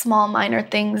small minor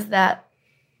things that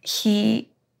he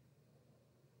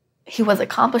was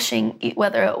accomplishing,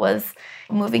 whether it was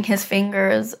moving his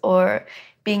fingers or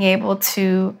being able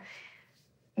to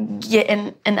get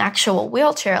in an actual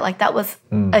wheelchair, that was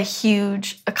a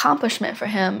huge accomplishment for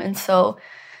him. And so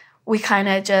we kind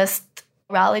of just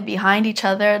rallied behind each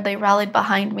other. They rallied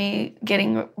behind me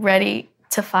getting ready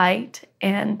to fight,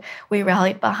 and we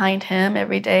rallied behind him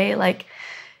every day,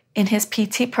 in his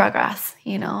PT progress,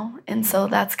 and so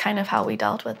that's kind of how we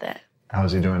dealt with it.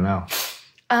 How's he doing now?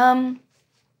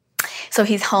 So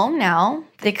he's home now.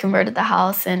 They converted the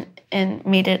house and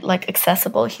made it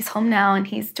accessible. He's home now, and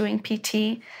he's doing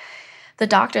PT. The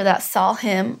doctor that saw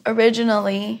him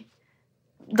originally,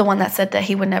 the one that said that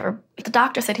the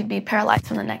doctor said he'd be paralyzed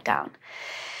from the neck down,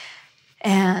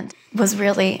 and was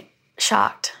really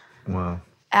shocked. Wow.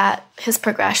 At his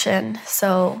progression.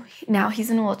 So now he's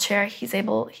in a wheelchair. He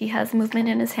has movement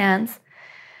in his hands.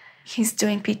 He's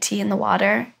doing PT in the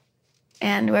water,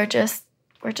 and we're just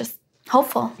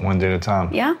hopeful. One day at a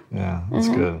time. Yeah. Yeah, that's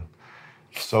good.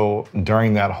 So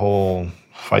during that whole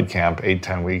fight camp,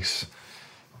 8-10 weeks,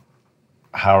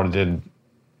 how did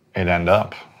it end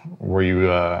up? Were you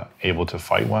able to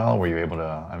fight well? Were you able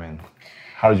to,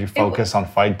 how did you focus on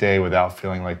fight day without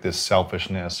feeling like this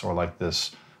selfishness or like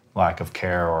this lack of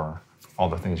care or all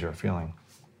the things you're feeling?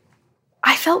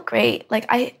 I felt great.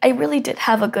 I really did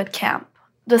have a good camp,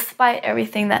 despite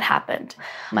everything that happened.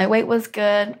 My weight was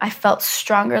good. I felt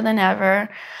stronger than ever.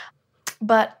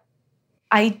 But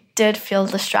I did feel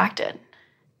distracted.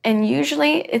 And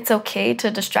usually it's okay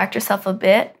to distract yourself a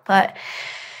bit, but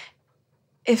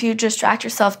if you distract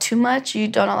yourself too much, you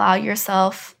don't allow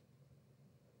yourself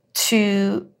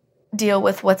to deal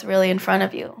with what's really in front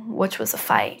of you, which was a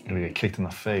fight. You get kicked in the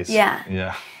face. Yeah.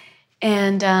 Yeah.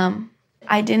 And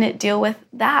I didn't deal with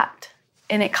that,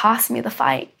 and it cost me the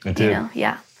fight. It did?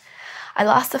 Yeah. I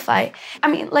lost the fight.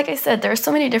 Like I said, there are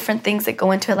so many different things that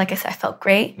go into it. Like I said, I felt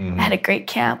great. Mm-hmm. I had a great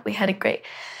camp. We had a great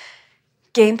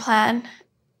game plan.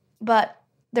 But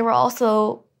there were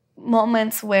also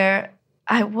moments where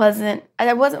I wasn't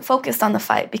focused on the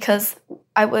fight because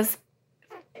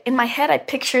in my head, I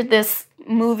pictured this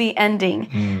movie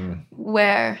ending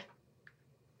where,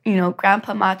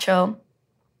 Grandpa Macho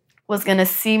was going to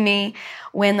see me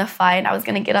win the fight. I was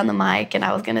going to get on the mic and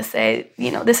I was going to say,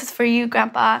 this is for you,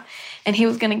 Grandpa. And he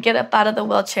was going to get up out of the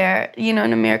wheelchair, in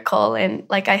a miracle. And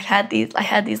I had these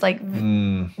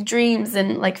dreams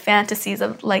and fantasies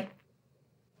of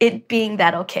it being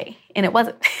that okay. And it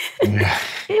wasn't. Yeah.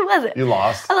 It wasn't. You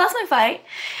lost. I lost my fight.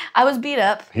 I was beat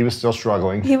up. He was still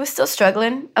struggling. He was still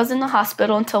struggling. I was in the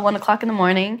hospital until 1 o'clock in the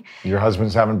morning. Your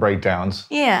husband's having breakdowns.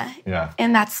 Yeah. Yeah.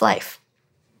 And that's life.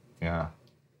 Yeah.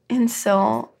 And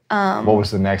so... what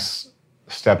was the next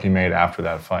step you made after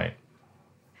that fight?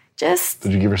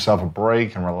 Did you give yourself a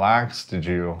break and relax? Did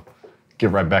you get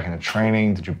right back into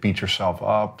training? Did you beat yourself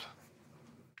up?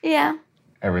 Yeah.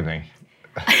 Everything.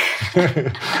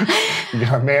 You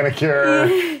got a manicure,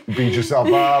 you beat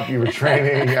yourself up, you were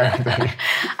training, everything.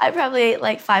 I probably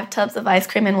ate 5 tubs of ice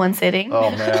cream in one sitting.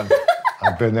 Oh, man.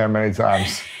 I've been there many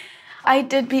times. I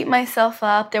did beat myself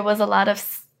up. There was a lot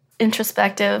of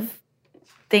introspective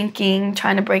thinking,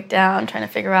 trying to break down, trying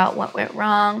to figure out what went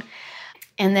wrong.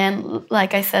 And then,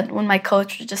 like I said, when my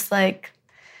coach was just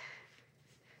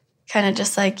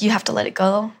you have to let it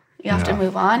go. You have to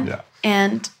move on. Yeah.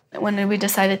 And when we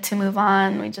decided to move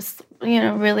on, we just,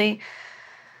 really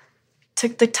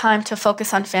took the time to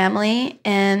focus on family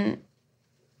and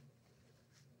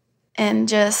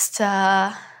just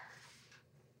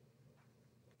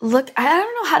look. I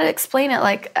don't know how to explain it.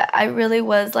 I really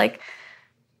was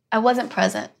I wasn't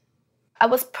present. I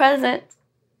was present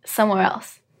somewhere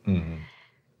else. Mm-hmm.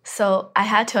 So I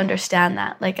had to understand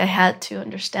that. I had to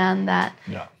understand that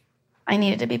I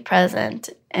needed to be present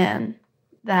and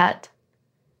that's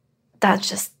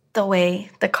just the way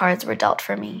the cards were dealt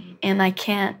for me. And I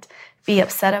can't be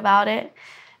upset about it,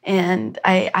 and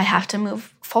I have to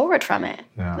move forward from it.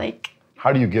 Yeah. Like,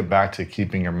 how do you get back to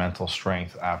keeping your mental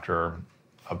strength after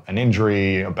an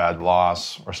injury, a bad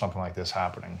loss, or something like this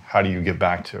happening? How do you get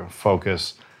back to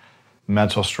focus,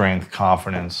 mental strength,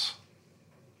 confidence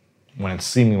when it's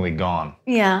seemingly gone?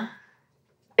 Yeah.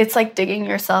 It's like digging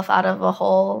yourself out of a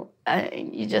hole.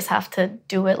 You just have to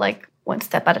do it like one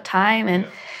step at a time, and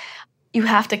you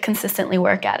have to consistently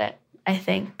work at it, I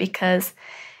think, because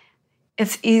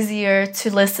it's easier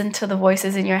to listen to the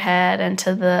voices in your head and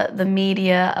to the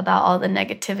media about all the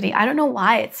negativity. I don't know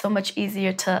why it's so much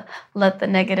easier to let the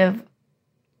negative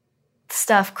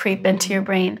stuff creep into your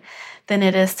brain than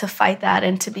it is to fight that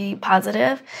and to be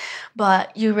positive.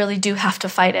 But you really do have to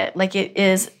fight it. Like,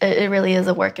 it really is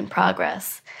a work in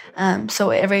progress. So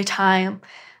every time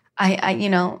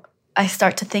I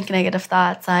start to think negative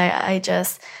thoughts, I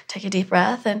just take a deep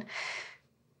breath and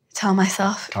tell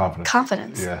myself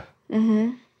confidence. Yeah.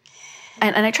 Mm-hmm.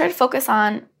 And I try to focus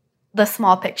on the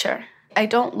small picture. I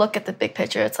don't look at the big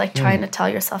picture. It's like trying to tell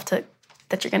yourself that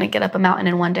you're going to get up a mountain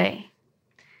in one day.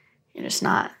 You're just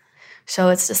not. So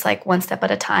it's just like one step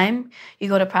at a time. You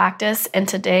go to practice, and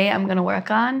today I'm going to work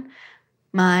on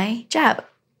my jab,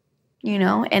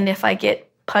 and if I get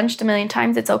punched a million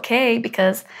times, it's okay,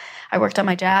 because I worked on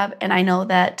my jab, and I know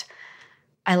that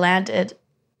I landed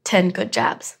 10 good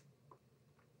jabs.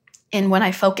 And when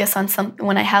I focus on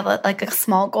when I have a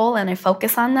small goal and I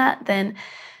focus on that, then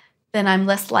I'm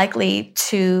less likely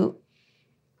to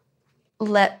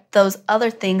let those other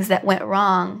things that went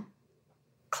wrong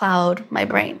cloud my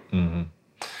brain. Mm-hmm.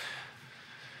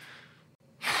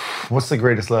 What's the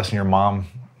greatest lesson your mom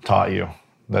taught you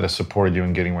that has supported you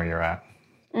in getting where you're at?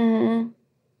 Mm-hmm.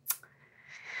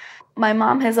 My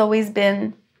mom has always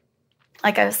been,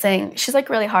 like I was saying, she's like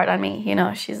really hard on me,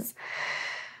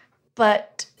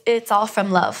 but it's all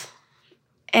from love.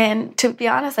 And to be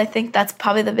honest, I think that's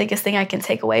probably the biggest thing I can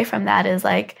take away from that is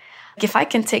like, if I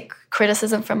can take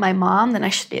criticism from my mom, then I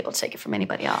should be able to take it from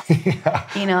anybody else. Yeah.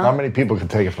 Not many people can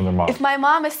take it from their mom. If my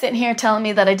mom is sitting here telling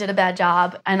me that I did a bad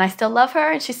job and I still love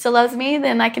her and she still loves me,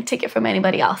 then I can take it from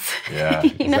anybody else. Yeah,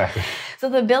 exactly. So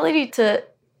the ability to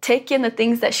take in the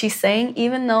things that she's saying,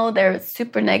 even though they're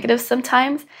super negative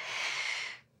sometimes,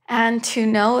 and to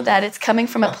know that it's coming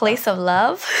from a place of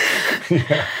love.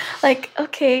 Yeah. Like,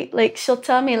 okay, like she'll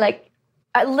tell me like,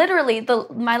 literally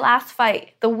my last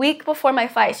fight, the week before my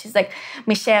fight, she's like,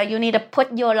 Michelle, you need to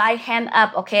put your right hand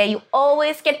up, okay? You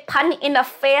always get punched in the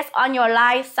face on your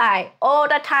right side all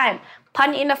the time.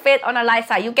 Punch in the face on the right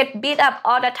side. You get beat up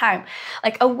all the time.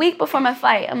 Like a week before my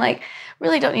fight, I'm like,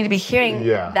 really don't need to be hearing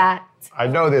that. I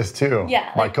know this too.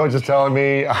 Yeah. My coach is telling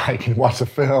me I can watch the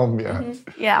film. Yeah.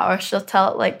 Mm-hmm. Yeah, or she'll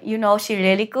tell like, she's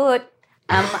really good.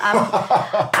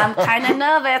 I'm kind of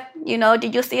nervous.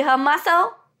 Did you see her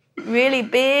muscle? Really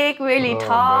big, really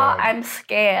tall. Man. I'm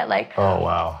scared. Like, oh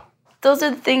wow. Those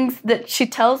are the things that she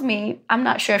tells me. I'm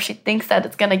not sure if she thinks that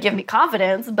it's gonna give me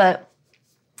confidence, but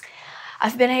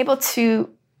I've been able to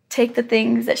take the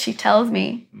things that she tells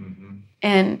me,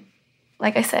 and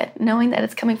like I said, knowing that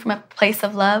it's coming from a place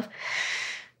of love,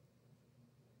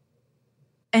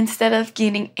 instead of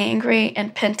getting angry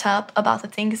and pent up about the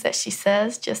things that she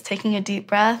says, just taking a deep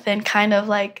breath and kind of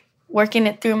like working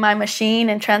it through my machine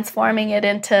and transforming it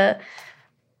into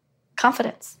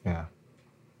confidence. Yeah.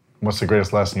 What's the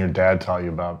greatest lesson your dad taught you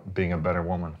about being a better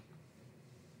woman?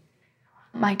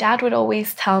 My dad would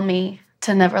always tell me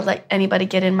to never let anybody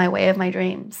get in my way of my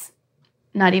dreams,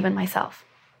 not even myself.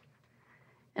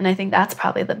 And I think that's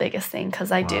probably the biggest thing, because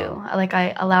I do.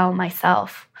 I allow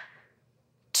myself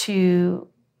to...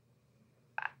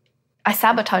 I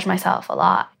sabotage myself a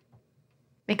lot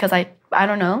because I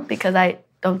don't know, because I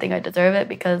don't think I deserve it,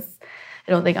 because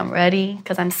I don't think I'm ready,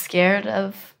 because I'm scared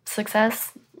of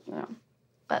success.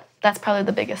 But that's probably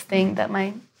the biggest thing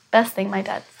best thing my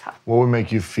dad taught. What would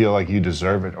make you feel like you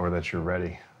deserve it or that you're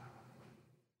ready?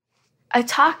 I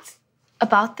talked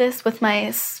about this with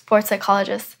my sports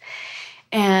psychologist,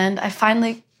 and I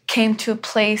finally came to a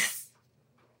place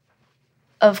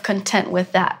of content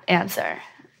with that answer.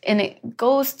 And it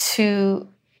goes to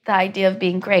the idea of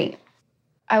being great.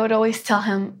 I would always tell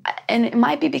him, and it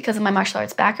might be because of my martial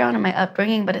arts background and my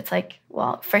upbringing, but it's like,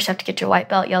 well, first you have to get your white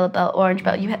belt, yellow belt, orange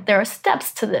belt. There are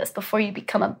steps to this before you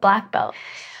become a black belt.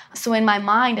 So in my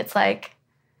mind, it's like,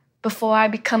 before I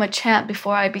become a champ,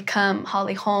 before I become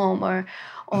Holly Holm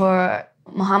or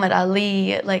Muhammad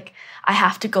Ali, like I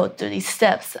have to go through these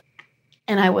steps.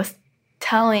 And I was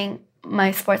telling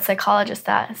my sports psychologist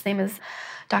that, his name is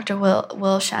Dr.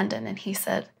 Will Shandon, and he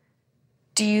said,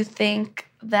 do you think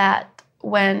that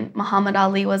when Muhammad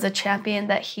Ali was a champion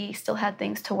that he still had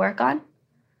things to work on?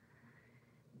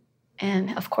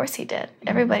 And of course he did.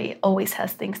 Everybody always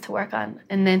has things to work on.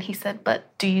 And then he said,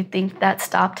 but do you think that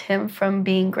stopped him from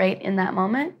being great in that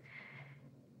moment?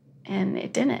 And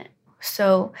it didn't.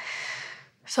 So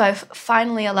I've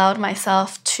finally allowed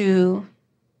myself to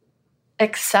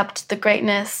accept the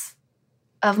greatness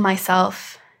of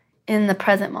myself in the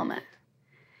present moment,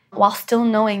 while still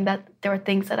knowing that there were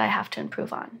things that I have to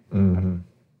improve on. Mm-hmm.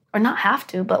 Or not have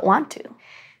to, but want to.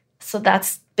 So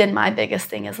that's been my biggest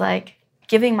thing, is like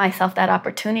giving myself that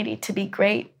opportunity to be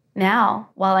great now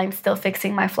while I'm still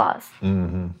fixing my flaws.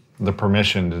 Mm-hmm. The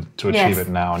permission to achieve it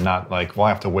now, and not like, well, I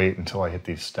have to wait until I hit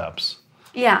these steps.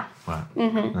 Yeah. Right.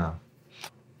 Mm-hmm. Yeah.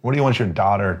 What do you want your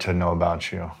daughter to know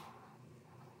about you?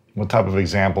 What type of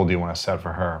example do you want to set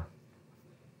for her?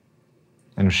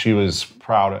 And if she was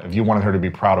proud, if you wanted her to be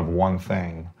proud of one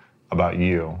thing about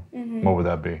you, what would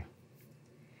that be?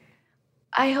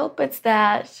 I hope it's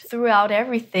that throughout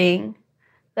everything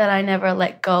that I never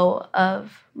let go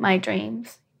of my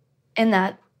dreams. And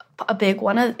that a big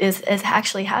one is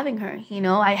actually having her. You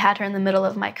know, I had her in the middle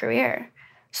of my career.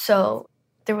 So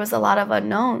there was a lot of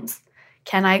unknowns.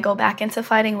 Can I go back into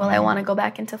fighting? Will I want to go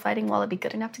back into fighting? Will I be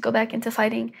good enough to go back into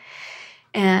fighting?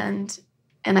 And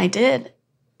I did.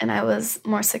 And I was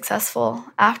more successful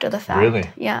after the fact. Really?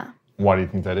 Yeah. Why do you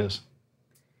think that is?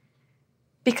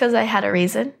 Because I had a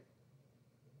reason.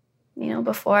 You know,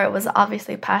 before it was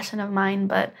obviously a passion of mine,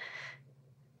 but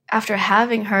after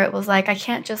having her, it was like, I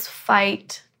can't just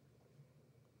fight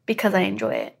because I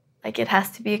enjoy it. Like, it has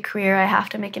to be a career. I have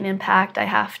to make an impact. I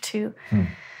have to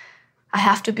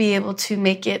be able to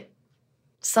make it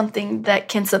something that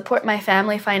can support my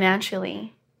family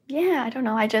financially. Yeah, I don't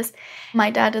know.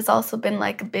 My dad has also been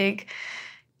like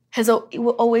has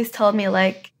always told me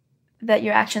like that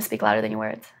your actions speak louder than your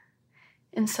words.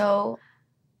 And so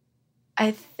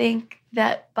I think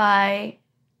that by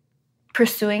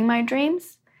pursuing my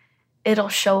dreams, it'll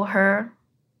show her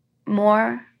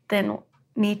more than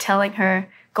me telling her,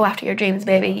 go after your dreams,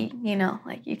 baby. You know,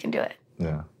 like, you can do it.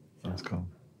 Yeah, that's cool.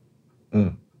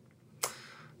 This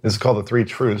is called the 3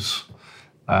 Truths.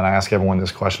 And I ask everyone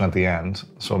this question at the end.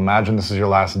 So imagine this is your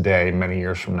last day many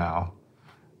years from now,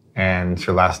 and it's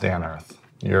your last day on Earth.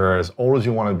 You're as old as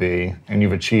you want to be, and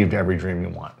you've achieved every dream you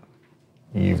want.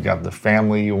 You've got the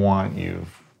family you want,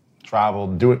 you've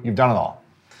traveled, you've done it all.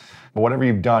 But whatever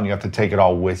you've done, you have to take it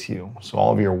all with you. So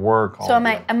all of your work. So am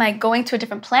I going to a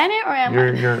different planet, or am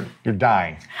I? You're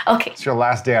dying. Okay. It's your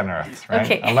last day on Earth, right?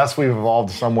 Okay. Unless we've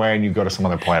evolved some way and you go to some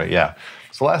other planet, yeah.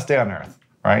 It's the last day on Earth,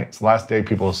 right? It's the last day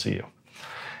people will see you.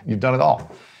 You've done it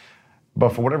all.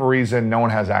 But for whatever reason, no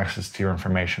one has access to your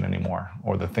information anymore,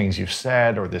 or the things you've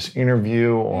said, or this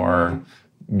interview, or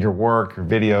your work, your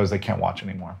videos, they can't watch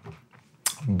anymore.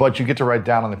 But you get to write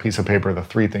down on a piece of paper the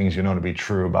 3 things you know to be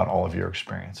true about all of your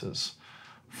experiences,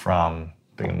 from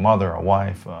being a mother, a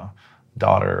wife, a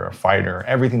daughter, a fighter.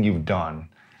 Everything you've done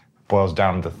boils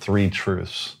down to 3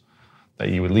 truths that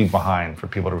you would leave behind for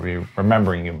people to be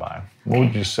remembering you by. What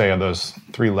would you say are those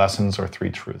 3 lessons or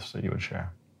 3 truths that you would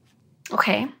share?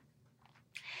 Okay.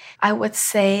 I would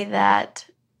say that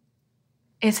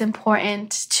it's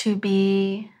important to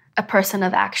be a person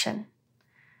of action,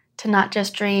 to not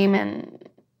just dream and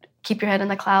keep your head in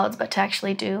the clouds, but to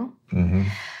actually do. Mm-hmm.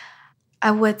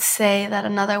 I would say that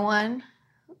another one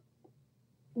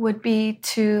would be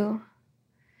to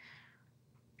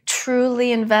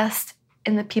truly invest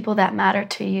in the people that matter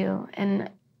to you. And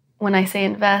when I say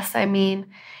invest, I mean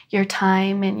your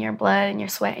time and your blood and your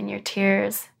sweat and your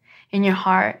tears and your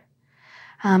heart.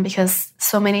 Because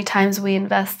so many times we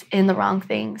invest in the wrong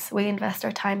things. We invest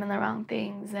our time in the wrong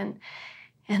things.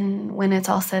 And when it's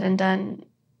all said and done,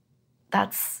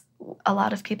 that's a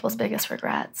lot of people's biggest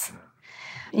regrets.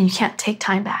 And you can't take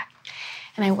time back.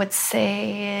 And I would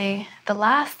say the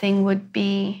last thing would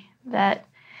be that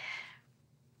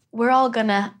we're all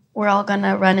gonna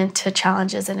run into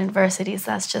challenges and adversities.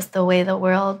 That's just the way the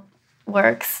world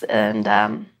works.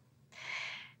 And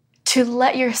to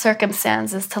let your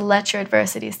circumstances, to let your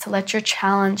adversities, to let your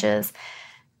challenges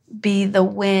be the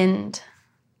wind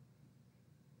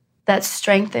that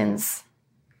strengthens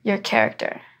your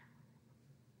character,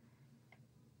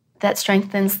 that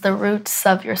strengthens the roots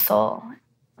of your soul,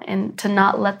 and to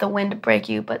not let the wind break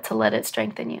you, but to let it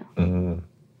strengthen you. Mm-hmm.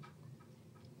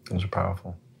 Those are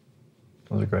powerful.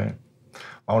 Those are great.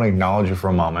 I want to acknowledge you for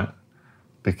a moment,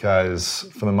 because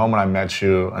from the moment I met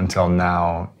you until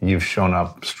now, you've shown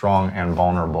up strong and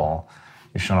vulnerable.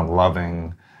 You've shown up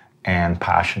loving and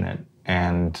passionate.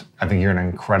 And I think you're an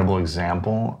incredible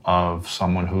example of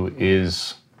someone who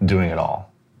is doing it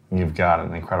all. You've got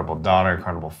an incredible daughter,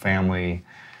 incredible family.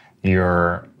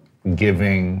 You're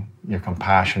giving, you're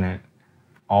compassionate.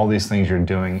 all these things you're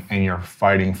doing, and you're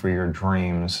fighting for your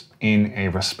dreams in a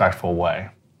respectful way.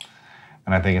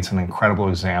 And I think it's an incredible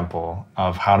example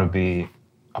of how to be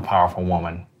a powerful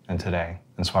woman in today.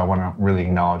 And so I want to really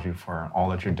acknowledge you for all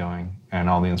that you're doing and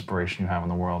all the inspiration you have in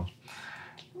the world.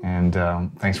 And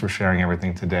thanks for sharing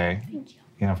everything today. Thank you.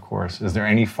 Yeah, of course. Is there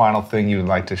any final thing you would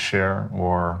like to share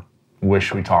or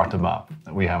wish we talked about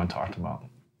that we haven't talked about?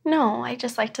 No, I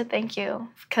just like to thank you,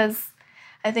 because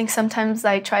I think sometimes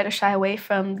I try to shy away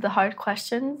from the hard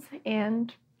questions,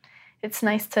 and it's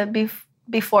nice to be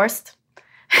forced.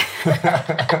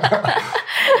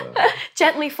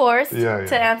 Gently forced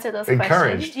to answer those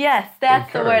questions. Yes,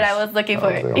 that's the word I was looking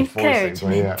for.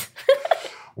 Encouragement.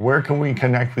 Where can we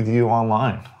connect with you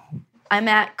online? I'm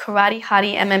at Karate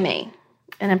Hottie MMA,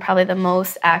 and I'm probably the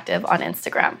most active on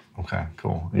Instagram. Okay,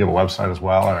 cool. You have a website as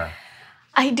well? Or?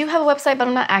 I do have a website, but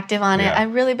I'm not active on it.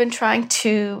 I've really been trying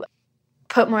to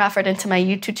put more effort into my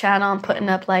YouTube channel. I'm putting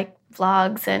up like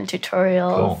vlogs and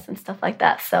tutorials and stuff like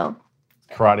that. So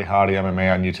Karate Hottie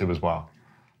MMA on YouTube as well?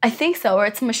 I think so, or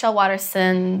it's Michelle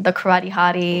Waterson, the Karate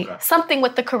Hottie, something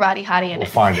with the Karate Hottie in it. We'll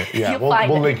find it. Yeah,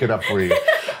 we'll link it up for you.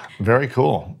 Very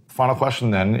cool. Final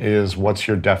question then is, what's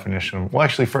your definition of, well,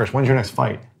 actually first, when's your next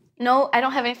fight? No, I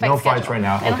don't have any fights scheduled. No fights right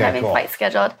now? I don't have any fights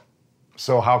scheduled.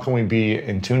 So how can we be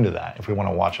in tune to that if we want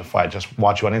to watch a fight? Just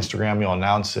watch you on Instagram, you'll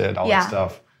announce it, all that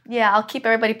stuff? Yeah, I'll keep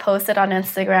everybody posted on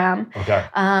Instagram. Okay.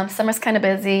 Summer's kind of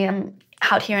busy. I'm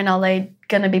out here in LA,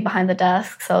 gonna be behind the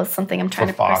desk, so it's something I'm trying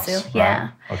to pursue. Right? Yeah.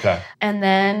 Okay. And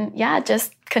then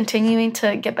just continuing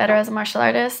to get better as a martial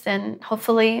artist, and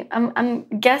hopefully, I'm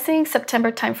guessing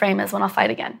September timeframe is when I'll fight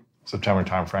again. September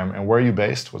timeframe. And where are you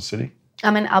based? What city?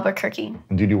 I'm in Albuquerque.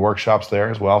 And do you do workshops there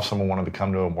as well if someone wanted to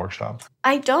come to a workshop?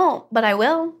 I don't, but I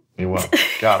will. You will.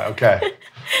 Got it. Okay.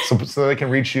 So they can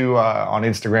reach you on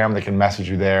Instagram, they can message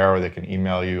you there, or they can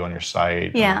email you on your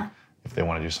site. Yeah. If they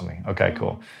want to do something. Okay,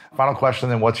 cool. Final question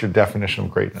then, what's your definition of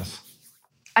greatness?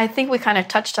 I think we kind of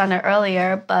touched on it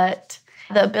earlier, but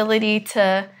the ability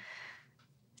to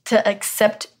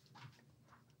accept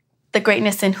the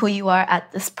greatness in who you are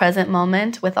at this present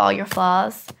moment with all your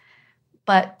flaws,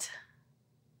 but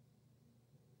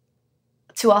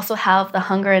to also have the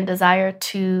hunger and desire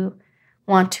to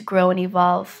want to grow and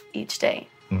evolve each day.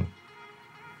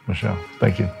 Michelle,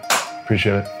 thank you.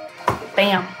 Appreciate it.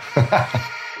 Bam.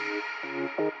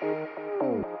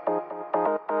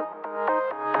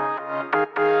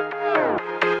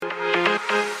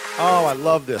 Oh, I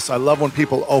love this. I love when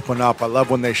people open up. I love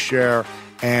when they share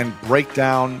and break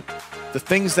down the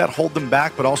things that hold them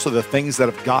back, but also the things that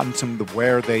have gotten them to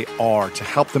where they are, to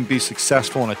help them be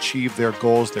successful and achieve their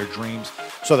goals, their dreams,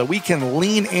 so that we can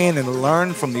lean in and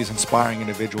learn from these inspiring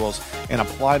individuals and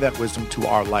apply that wisdom to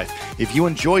our life. If you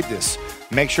enjoyed this,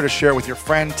 make sure to share it with your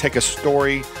friend. Take a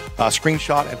story,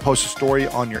 screenshot, and post a story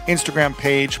on your Instagram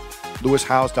page,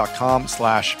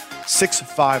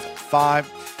 lewishowes.com/655.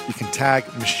 You can tag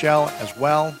Michelle as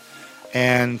well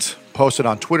and post it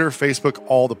on Twitter, Facebook,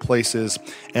 all the places,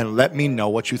 and let me know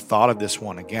what you thought of this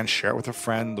one. Again, share it with a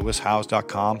friend,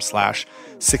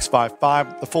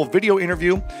 lewishowes.com/655. The full video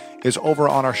interview is over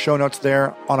on our show notes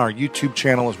there on our YouTube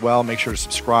channel as well. Make sure to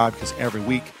subscribe, because every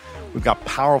week we've got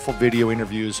powerful video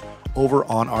interviews over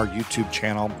on our YouTube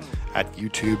channel at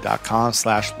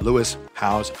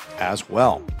youtube.com/lewishowes as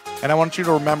well. And I want you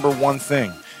to remember one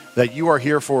thing, that you are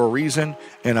here for a reason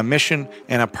and a mission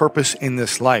and a purpose in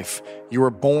this life. You were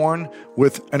born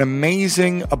with an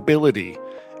amazing ability,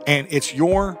 and it's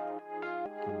your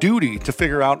duty to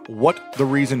figure out what the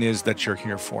reason is that you're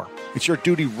here for. It's your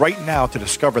duty right now to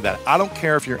discover that. I don't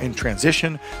care if you're in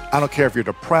transition. I don't care if you're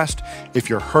depressed, if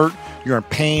you're hurt, you're in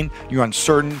pain, you're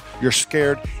uncertain, you're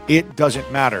scared. It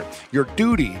doesn't matter. Your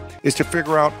duty is to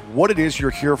figure out what it is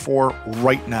you're here for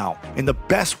right now. And the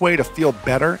best way to feel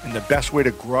better, and the best way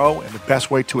to grow, and the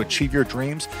best way to achieve your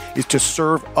dreams is to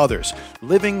serve others,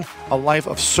 living a life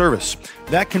of service.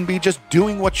 That can be just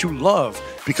doing what you love,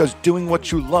 because doing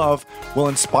what you love will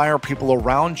inspire people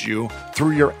around you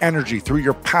through your energy, through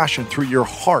your passion, through your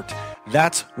heart.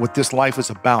 That's what this life is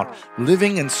about.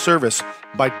 Living in service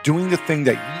by doing the thing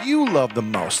that you love the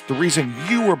most. The reason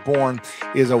you were born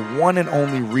is a one and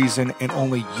only reason, and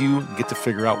only you get to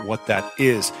figure out what that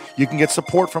is. You can get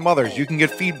support from others. You can get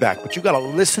feedback, but you got to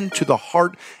listen to the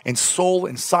heart and soul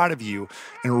inside of you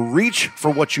and reach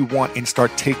for what you want and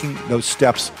start taking those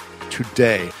steps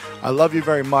today. I love you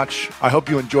very much. I hope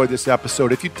you enjoyed this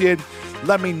episode. If you did,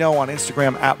 let me know on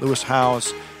Instagram at Lewis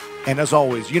Howes. And as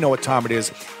always, you know what time it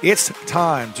is. It's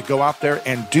time to go out there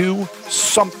and do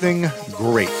something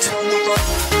great.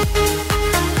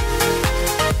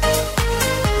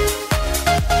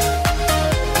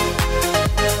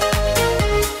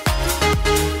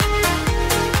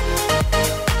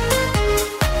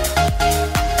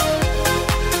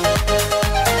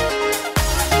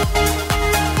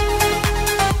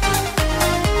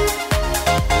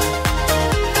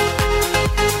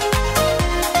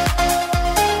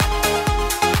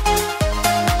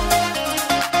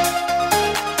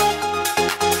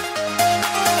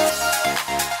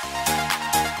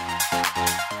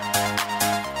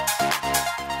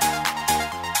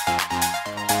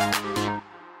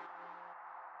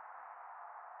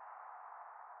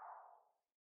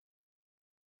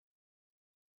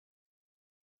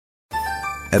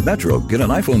 At Metro, get an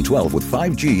iPhone 12 with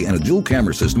 5G and a dual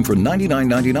camera system for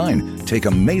 $99.99. Take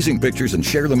amazing pictures and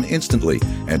share them instantly.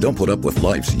 And don't put up with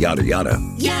life's yada yada.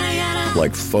 Yada yada.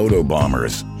 Like photo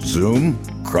bombers. Zoom,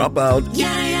 crop out,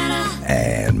 Yada yada.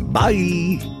 and bye.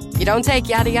 You don't take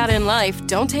yada yada in life,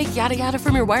 don't take yada yada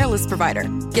from your wireless provider.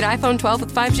 Get iPhone 12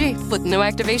 with 5G with no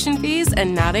activation fees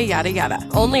and nada yada yada.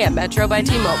 Only at Metro by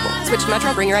T-Mobile. Switch to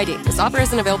Metro, bring your ID. This offer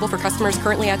isn't available for customers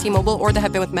currently at T-Mobile or that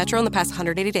have been with Metro in the past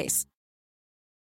 180 days.